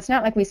think. You know, it's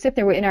not like we sit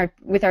there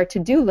with our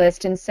to-do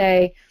list and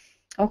say,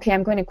 okay,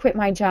 I'm going to quit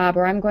my job,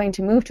 or I'm going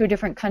to move to a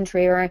different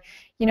country, or,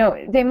 you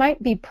know, they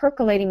might be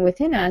percolating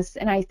within us.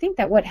 And I think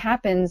that what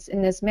happens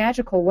in this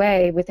magical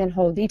way within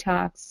Whole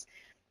Detox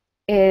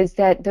is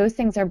that those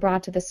things are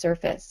brought to the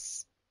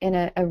surface in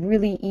a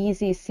really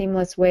easy,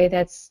 seamless way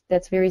that's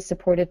very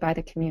supported by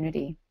the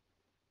community.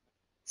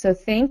 So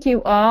thank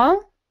you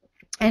all.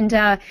 And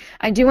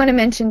I do want to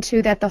mention,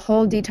 too, that the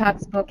Whole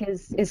Detox book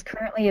is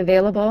currently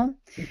available.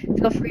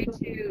 Feel free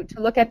to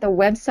look at the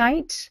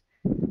website,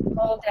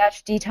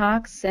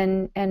 Whole-Detox,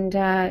 and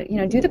you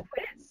know, do the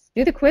quiz.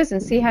 Do the quiz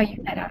and see how you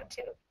net out,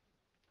 too.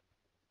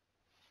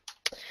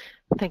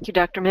 Thank you,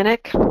 Dr.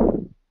 Minich.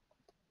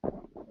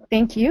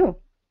 Thank you.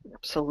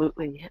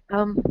 Absolutely.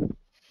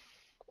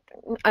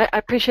 I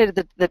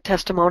appreciated the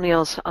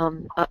testimonials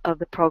of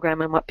the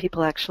program and what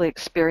people actually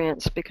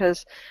experience,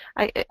 because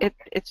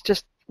it's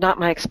just not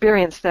my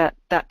experience that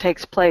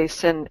takes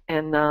place in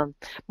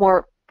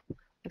more,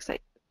 let's say,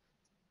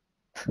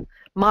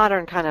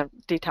 modern kind of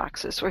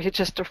detoxes, where you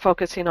just are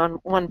focusing on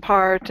one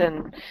part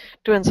and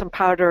doing some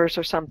powders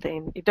or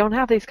something. You don't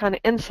have these kind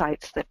of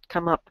insights that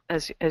come up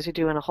as you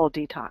do in a Whole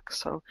Detox.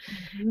 So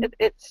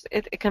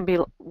it can be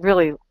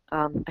really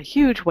a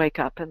huge wake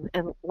up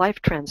and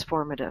life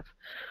transformative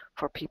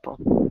for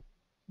people.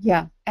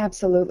 Yeah,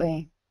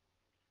 absolutely.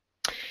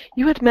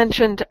 You had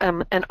mentioned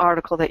an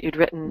article that you'd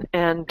written,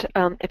 and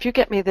if you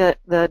get me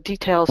the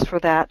details for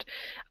that,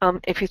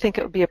 if you think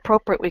it would be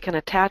appropriate, we can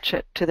attach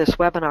it to this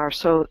webinar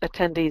so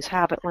attendees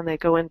have it when they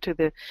go into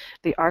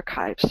the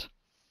archives.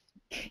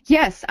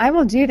 Yes, I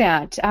will do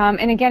that.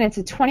 And again, it's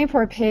a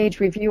 24-page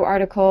review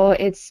article.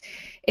 It's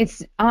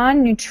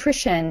on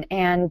nutrition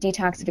and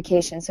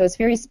detoxification, so it's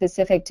very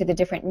specific to the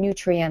different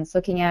nutrients,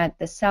 looking at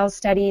the cell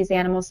studies,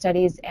 animal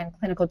studies, and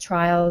clinical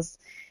trials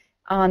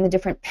on the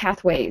different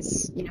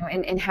pathways, you know,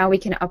 and how we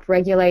can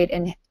upregulate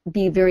and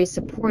be very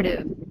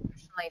supportive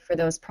for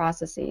those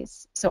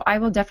processes. So I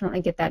will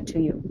definitely get that to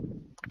you.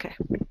 Okay.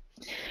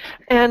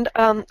 And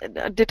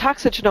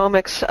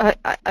detoxigenomics,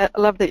 I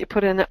love that you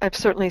put in. I've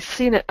certainly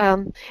seen it.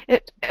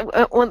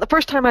 When the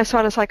first time I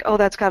saw it, it's like, oh,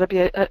 that's got to be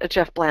a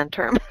Jeff Bland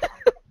term.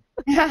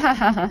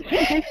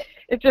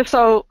 It just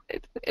so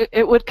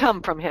it would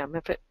come from him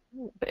if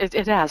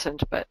it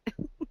hasn't, but.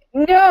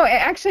 No,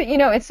 actually, you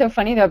know, it's so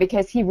funny though,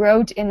 because he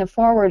wrote in the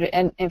foreword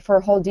and for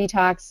Whole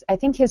Detox, I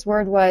think his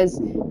word was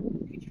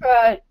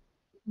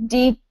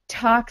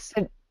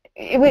detox.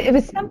 It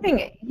was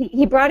something,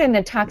 he brought in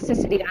the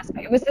toxicity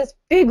aspect. It was this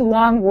big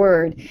long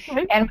word,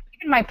 and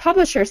even my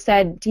publisher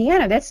said,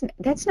 Deanna,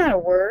 that's not a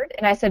word.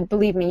 And I said,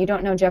 believe me, you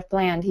don't know Jeff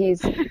Bland. He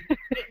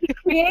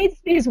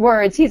creates these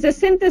words. He's a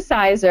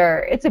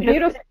synthesizer. It's a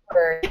beautiful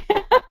word.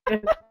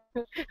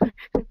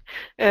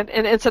 And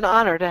it's an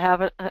honor to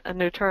have a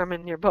new term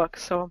in your book.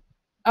 So.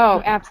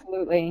 Oh,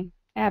 absolutely,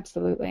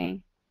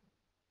 absolutely.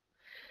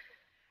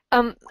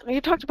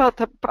 You talked about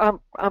the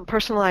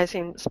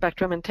personalizing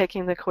spectrum and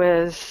taking the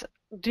quiz.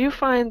 Do you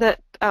find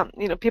that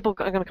people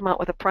are going to come out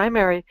with a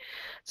primary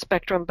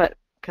spectrum, but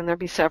can there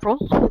be several?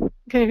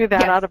 Can you be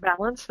that out Yes. of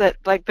balance that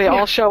like they Yeah.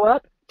 all show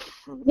up?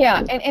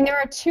 Yeah, and there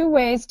are two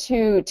ways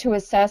to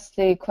assess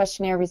the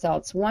questionnaire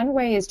results. One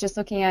way is just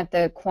looking at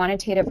the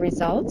quantitative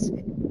results.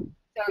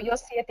 So you'll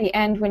see at the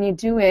end when you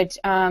do it,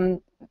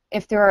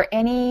 if there are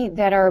any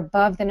that are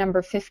above the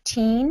number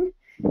 15,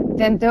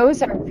 then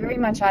those are very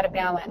much out of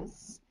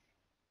balance.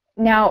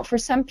 Now, for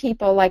some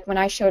people, like when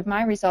I showed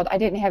my result, I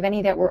didn't have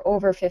any that were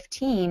over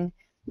 15,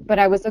 but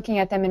I was looking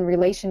at them in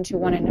relation to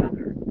one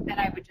another. Then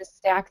I would just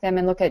stack them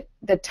and look at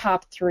the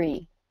top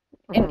three.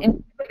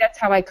 And that's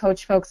how I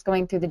coach folks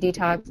going through the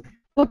detox.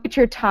 Look at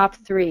your top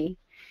three.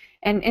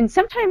 And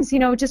sometimes,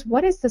 just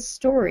what is the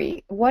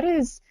story? What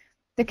is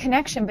the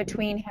connection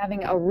between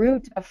having a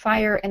root, a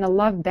fire, and a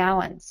love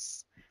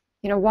balance?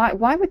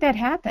 Why would that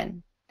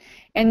happen?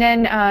 And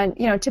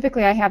then,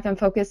 typically I have them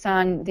focus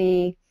on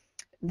the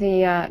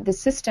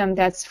system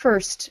that's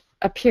first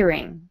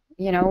appearing.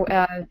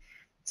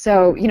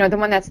 So the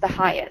one that's the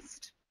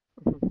highest,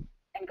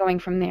 and going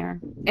from there.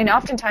 And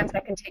oftentimes I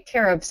can take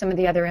care of some of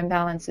the other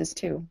imbalances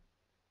too.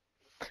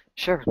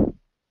 Sure.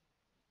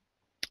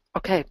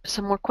 Okay,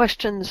 some more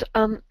questions.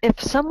 If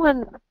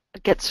someone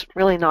gets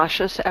really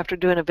nauseous after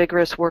doing a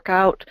vigorous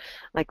workout,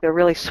 like they're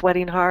really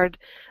sweating hard,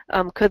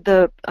 could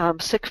the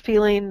sick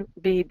feeling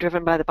be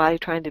driven by the body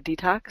trying to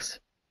detox?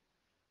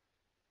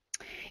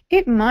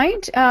 It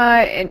might,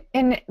 and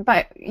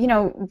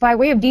by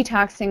way of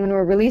detoxing, when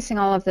we're releasing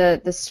all of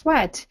the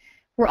sweat,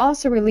 we're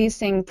also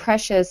releasing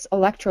precious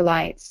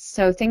electrolytes,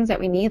 so things that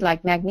we need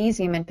like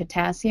magnesium and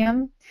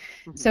potassium.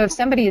 So if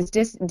somebody is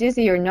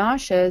dizzy or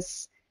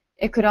nauseous,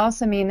 it could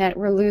also mean that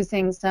we're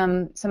losing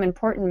some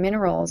important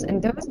minerals,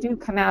 and those do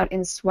come out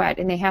in sweat,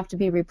 and they have to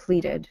be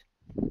repleted.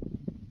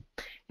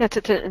 Yeah,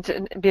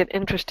 it'd be an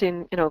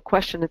interesting,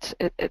 question.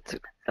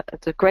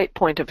 It's a great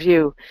point of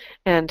view,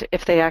 and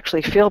if they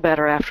actually feel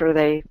better after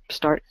they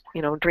start,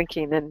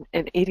 drinking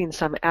and eating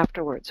some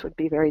afterwards, would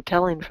be very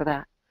telling for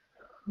that.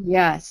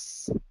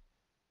 Yes,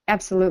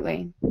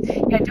 absolutely.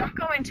 Yeah, don't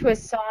go into a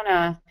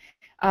sauna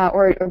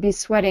or be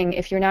sweating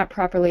if you're not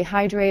properly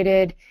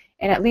hydrated,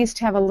 and at least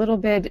have a little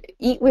bit,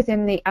 eat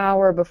within the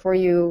hour before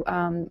you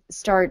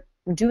start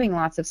doing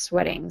lots of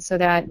sweating, so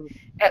that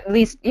at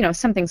least,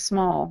 something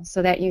small,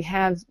 so that you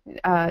have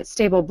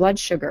stable blood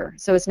sugar,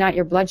 so it's not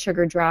your blood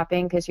sugar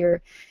dropping, because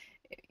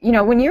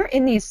when you're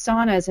in these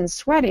saunas and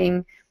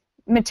sweating,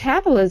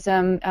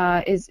 metabolism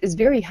is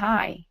very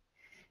high,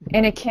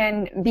 and it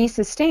can be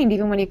sustained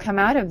even when you come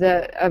out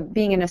of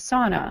being in a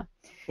sauna.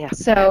 Yeah.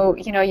 So,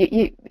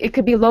 it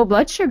could be low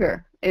blood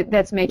sugar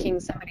that's making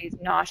somebody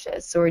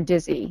nauseous or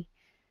dizzy.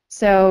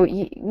 So,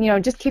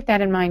 just keep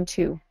that in mind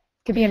too.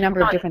 It could be a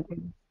number of different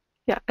things.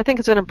 Yeah, I think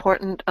it's an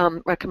important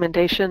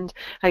recommendation.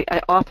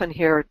 I often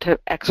hear to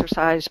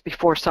exercise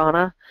before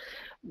sauna,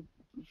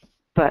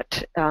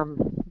 but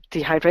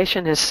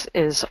dehydration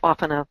is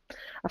often a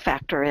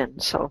factor in.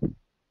 So.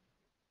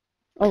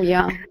 Oh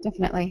yeah,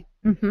 definitely.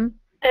 Mm-hmm.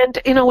 And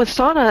with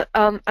sauna,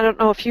 I don't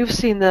know if you've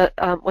seen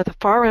with the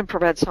far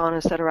infrared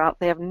saunas that are out.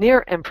 They have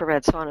near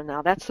infrared sauna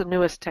now. That's the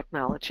newest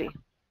technology.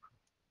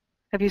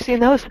 Have you seen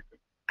those?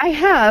 I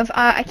have.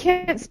 I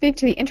can't speak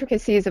to the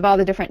intricacies of all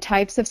the different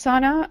types of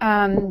sauna.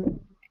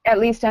 At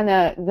least on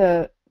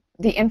the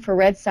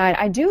infrared side,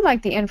 I do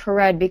like the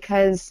infrared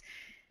because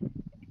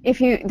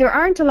there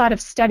aren't a lot of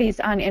studies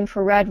on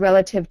infrared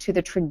relative to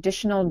the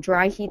traditional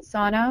dry heat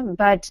sauna,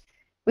 but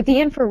with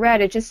the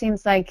infrared, it just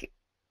seems like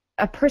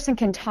a person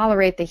can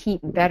tolerate the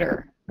heat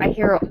better. I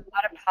hear a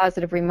lot of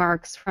positive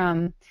remarks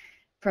from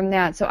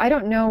that. So I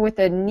don't know with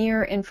the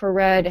near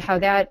infrared how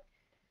that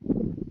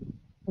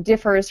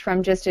differs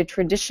from just a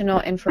traditional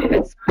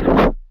infrared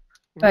sauna,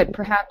 but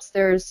perhaps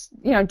there's,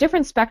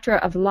 different spectra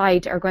of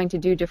light are going to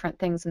do different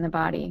things in the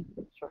body.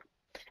 Sure.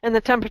 And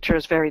the temperature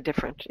is very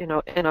different. In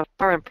a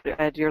far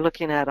infrared, you're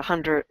looking at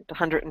 100 to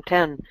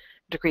 110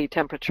 degree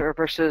temperature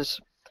versus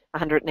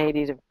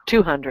 180 to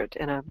 200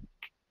 in a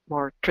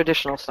more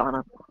traditional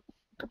sauna.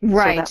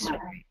 Right. So that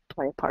might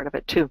play a part of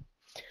it too.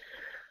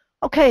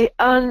 Okay,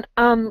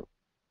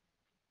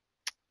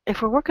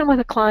 if we're working with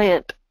a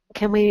client,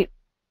 can we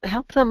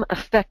help them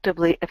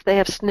effectively if they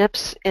have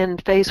SNPs in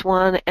phase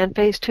 1 and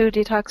phase 2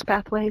 detox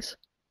pathways?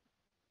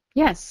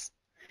 Yes,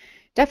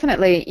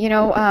 definitely.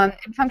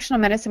 In functional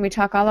medicine, we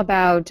talk all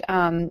about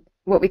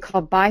what we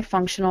call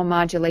bifunctional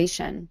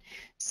modulation.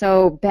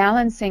 So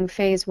balancing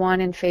phase 1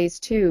 and phase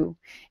 2.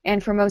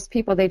 And for most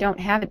people, they don't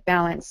have it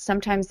balanced.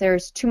 Sometimes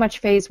there's too much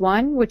phase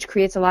 1, which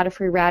creates a lot of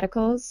free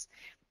radicals,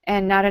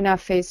 and not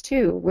enough phase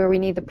 2, where we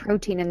need the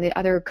protein and the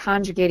other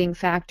conjugating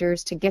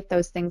factors to get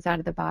those things out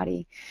of the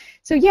body.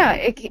 So yeah,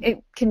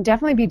 it can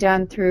definitely be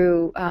done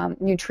through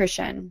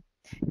nutrition.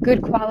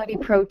 Good quality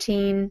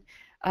protein,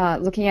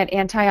 looking at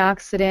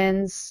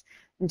antioxidants,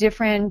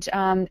 different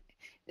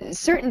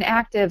certain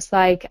actives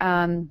like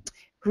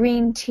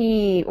green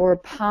tea or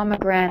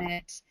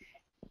pomegranate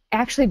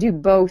actually do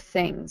both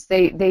things.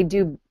 They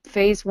do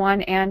phase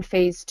 1 and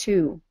phase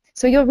 2.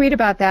 So you'll read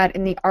about that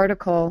in the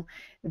article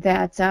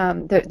that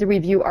the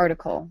review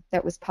article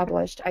that was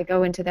published. I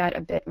go into that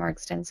a bit more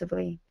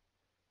extensively.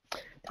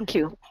 Thank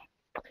you.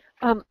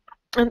 And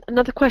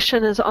another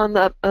question is on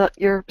the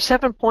your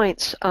 7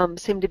 points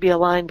seem to be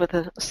aligned with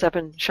the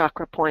 7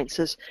 chakra points.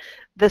 Is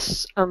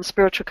this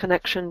spiritual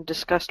connection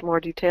discussed in more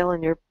detail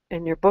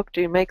in your book?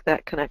 Do you make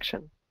that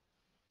connection?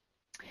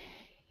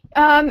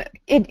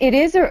 It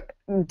is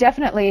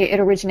definitely it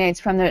originates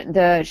from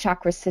the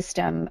chakra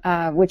system,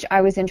 which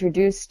I was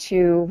introduced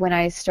to when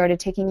I started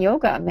taking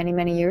yoga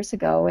many years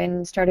ago,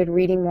 and started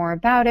reading more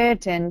about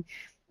it and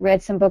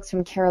read some books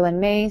from Carolyn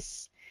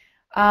Mace.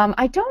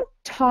 I don't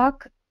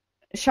talk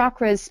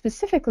chakras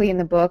specifically in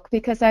the book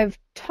because I've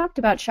talked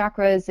about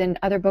chakras in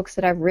other books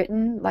that I've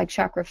written, like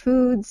Chakra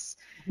Foods.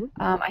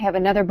 I have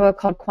another book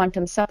called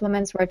Quantum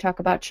Supplements where I talk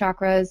about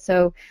chakras.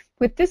 So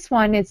with this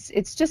one,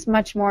 it's just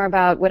much more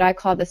about what I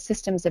call the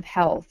systems of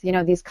health. You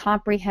know, these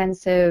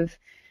comprehensive.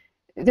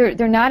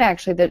 They're not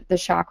actually the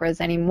chakras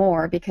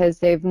anymore because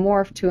they've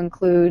morphed to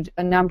include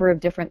a number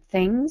of different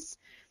things.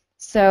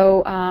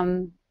 So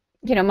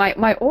you know,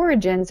 my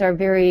origins are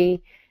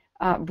very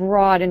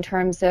broad in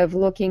terms of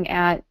looking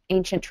at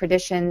ancient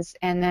traditions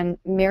and then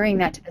marrying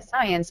that to the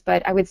science,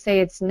 but I would say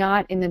it's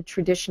not in the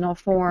traditional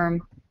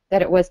form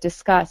that it was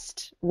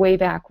discussed way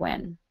back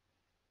when.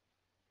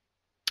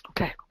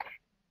 Okay.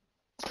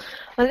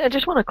 I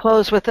just want to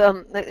close with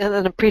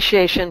an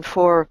appreciation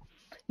for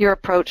your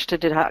approach to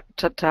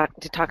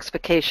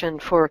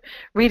detoxification, for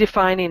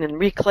redefining and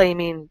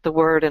reclaiming the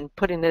word and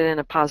putting it in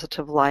a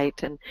positive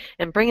light and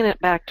bringing it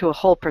back to a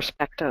whole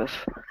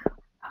perspective.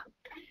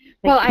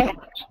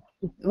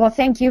 Well,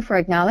 thank you for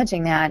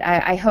acknowledging that.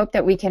 I hope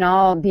that we can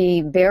all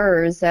be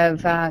bearers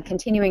of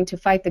continuing to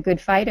fight the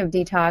good fight of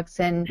detox.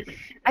 And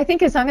I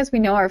think as long as we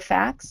know our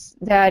facts,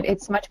 that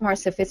it's much more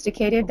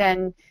sophisticated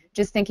than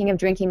just thinking of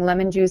drinking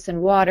lemon juice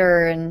and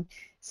water and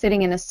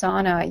sitting in a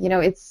sauna. You know,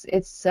 it's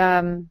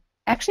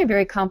actually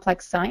very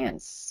complex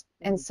science.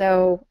 And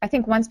so I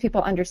think once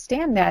people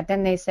understand that,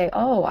 then they say,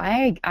 oh,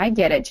 I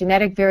get it,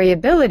 genetic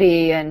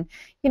variability, and,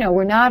 you know,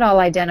 we're not all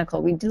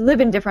identical. We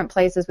live in different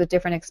places with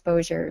different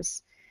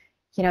exposures.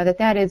 You know,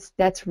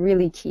 that's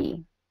really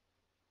key.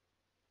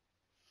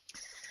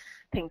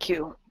 Thank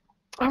you.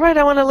 All right,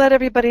 I want to let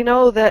everybody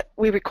know that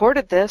we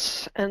recorded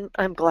this, and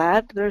I'm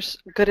glad there's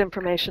good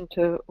information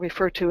to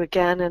refer to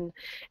again. And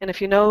if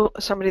you know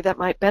somebody that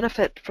might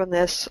benefit from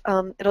this,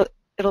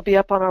 it'll be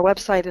up on our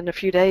website in a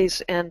few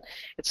days, and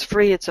it's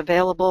free, it's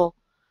available.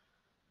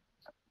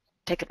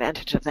 Take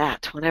advantage of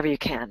that whenever you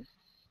can.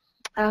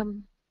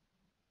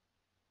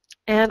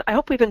 And I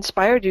hope we've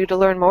inspired you to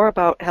learn more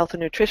about health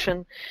and nutrition.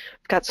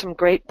 We've got some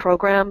great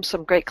programs,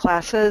 some great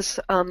classes.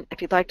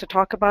 If you'd like to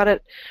talk about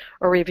it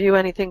or review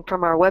anything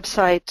from our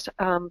website,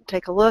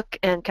 take a look.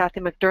 And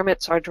Kathy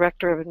McDermott's our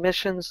Director of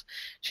Admissions.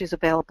 She's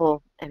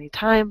available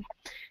anytime.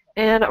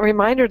 And a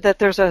reminder that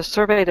there's a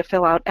survey to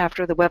fill out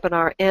after the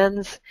webinar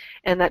ends,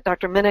 and that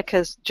Dr. Minich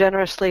has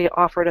generously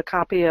offered a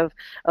copy of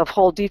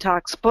Whole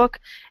Detox book,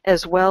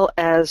 as well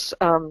as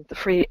the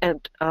free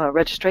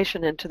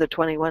registration into the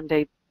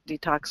 21-day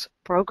detox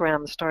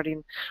program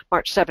starting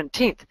March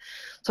 17th.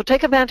 So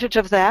take advantage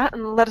of that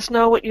and let us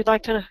know what you'd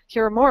like to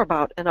hear more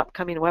about in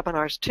upcoming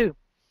webinars too.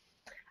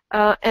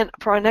 And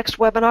for our next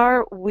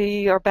webinar,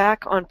 we are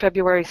back on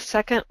February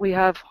 2nd. We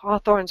have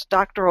Hawthorn's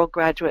doctoral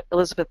graduate,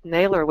 Elizabeth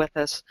Naylor, with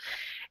us.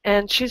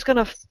 And she's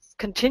going to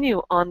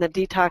continue on the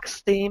detox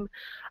theme.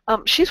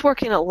 She's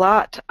working a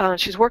lot.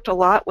 She's worked a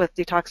lot with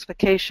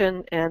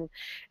detoxification and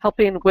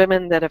helping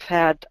women that have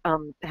had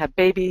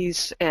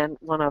babies and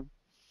want to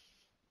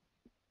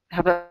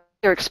have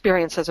their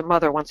experience as a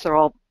mother once they're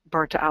all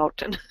burnt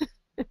out and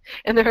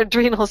and their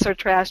adrenals are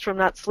trashed from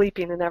not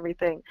sleeping and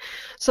everything.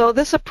 So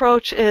this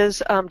approach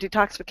is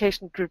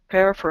detoxification to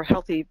prepare for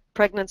healthy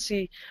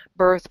pregnancy,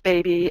 birth,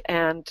 baby,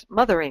 and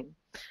mothering.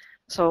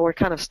 So we're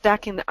kind of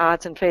stacking the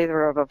odds in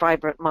favor of a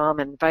vibrant mom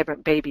and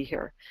vibrant baby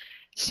here.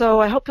 So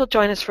I hope you'll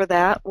join us for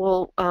that.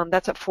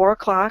 That's at 4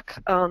 o'clock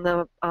on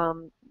the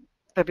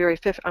February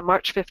 5th, on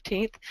March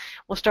 15th.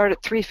 We'll start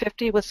at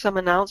 3:50 with some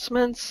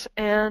announcements,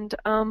 and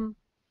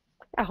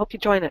I hope you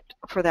join it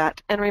for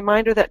that. And a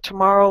reminder that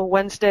tomorrow,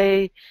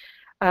 Wednesday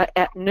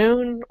at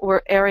noon,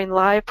 we're airing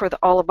live for the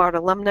All About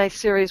Alumni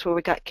series, where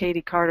we got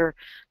Katie Carter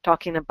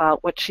talking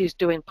about what she's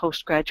doing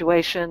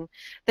post-graduation,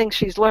 things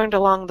she's learned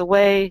along the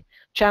way,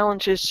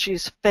 challenges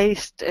she's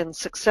faced, and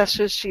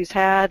successes she's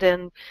had,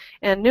 and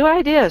new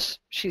ideas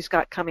she's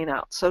got coming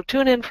out. So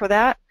tune in for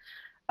that.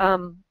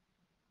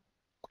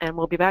 And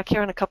we'll be back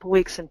here in a couple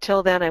weeks.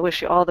 Until then, I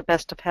wish you all the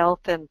best of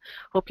health and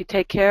hope you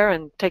take care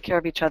and take care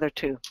of each other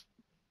too.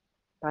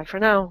 Bye for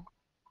now.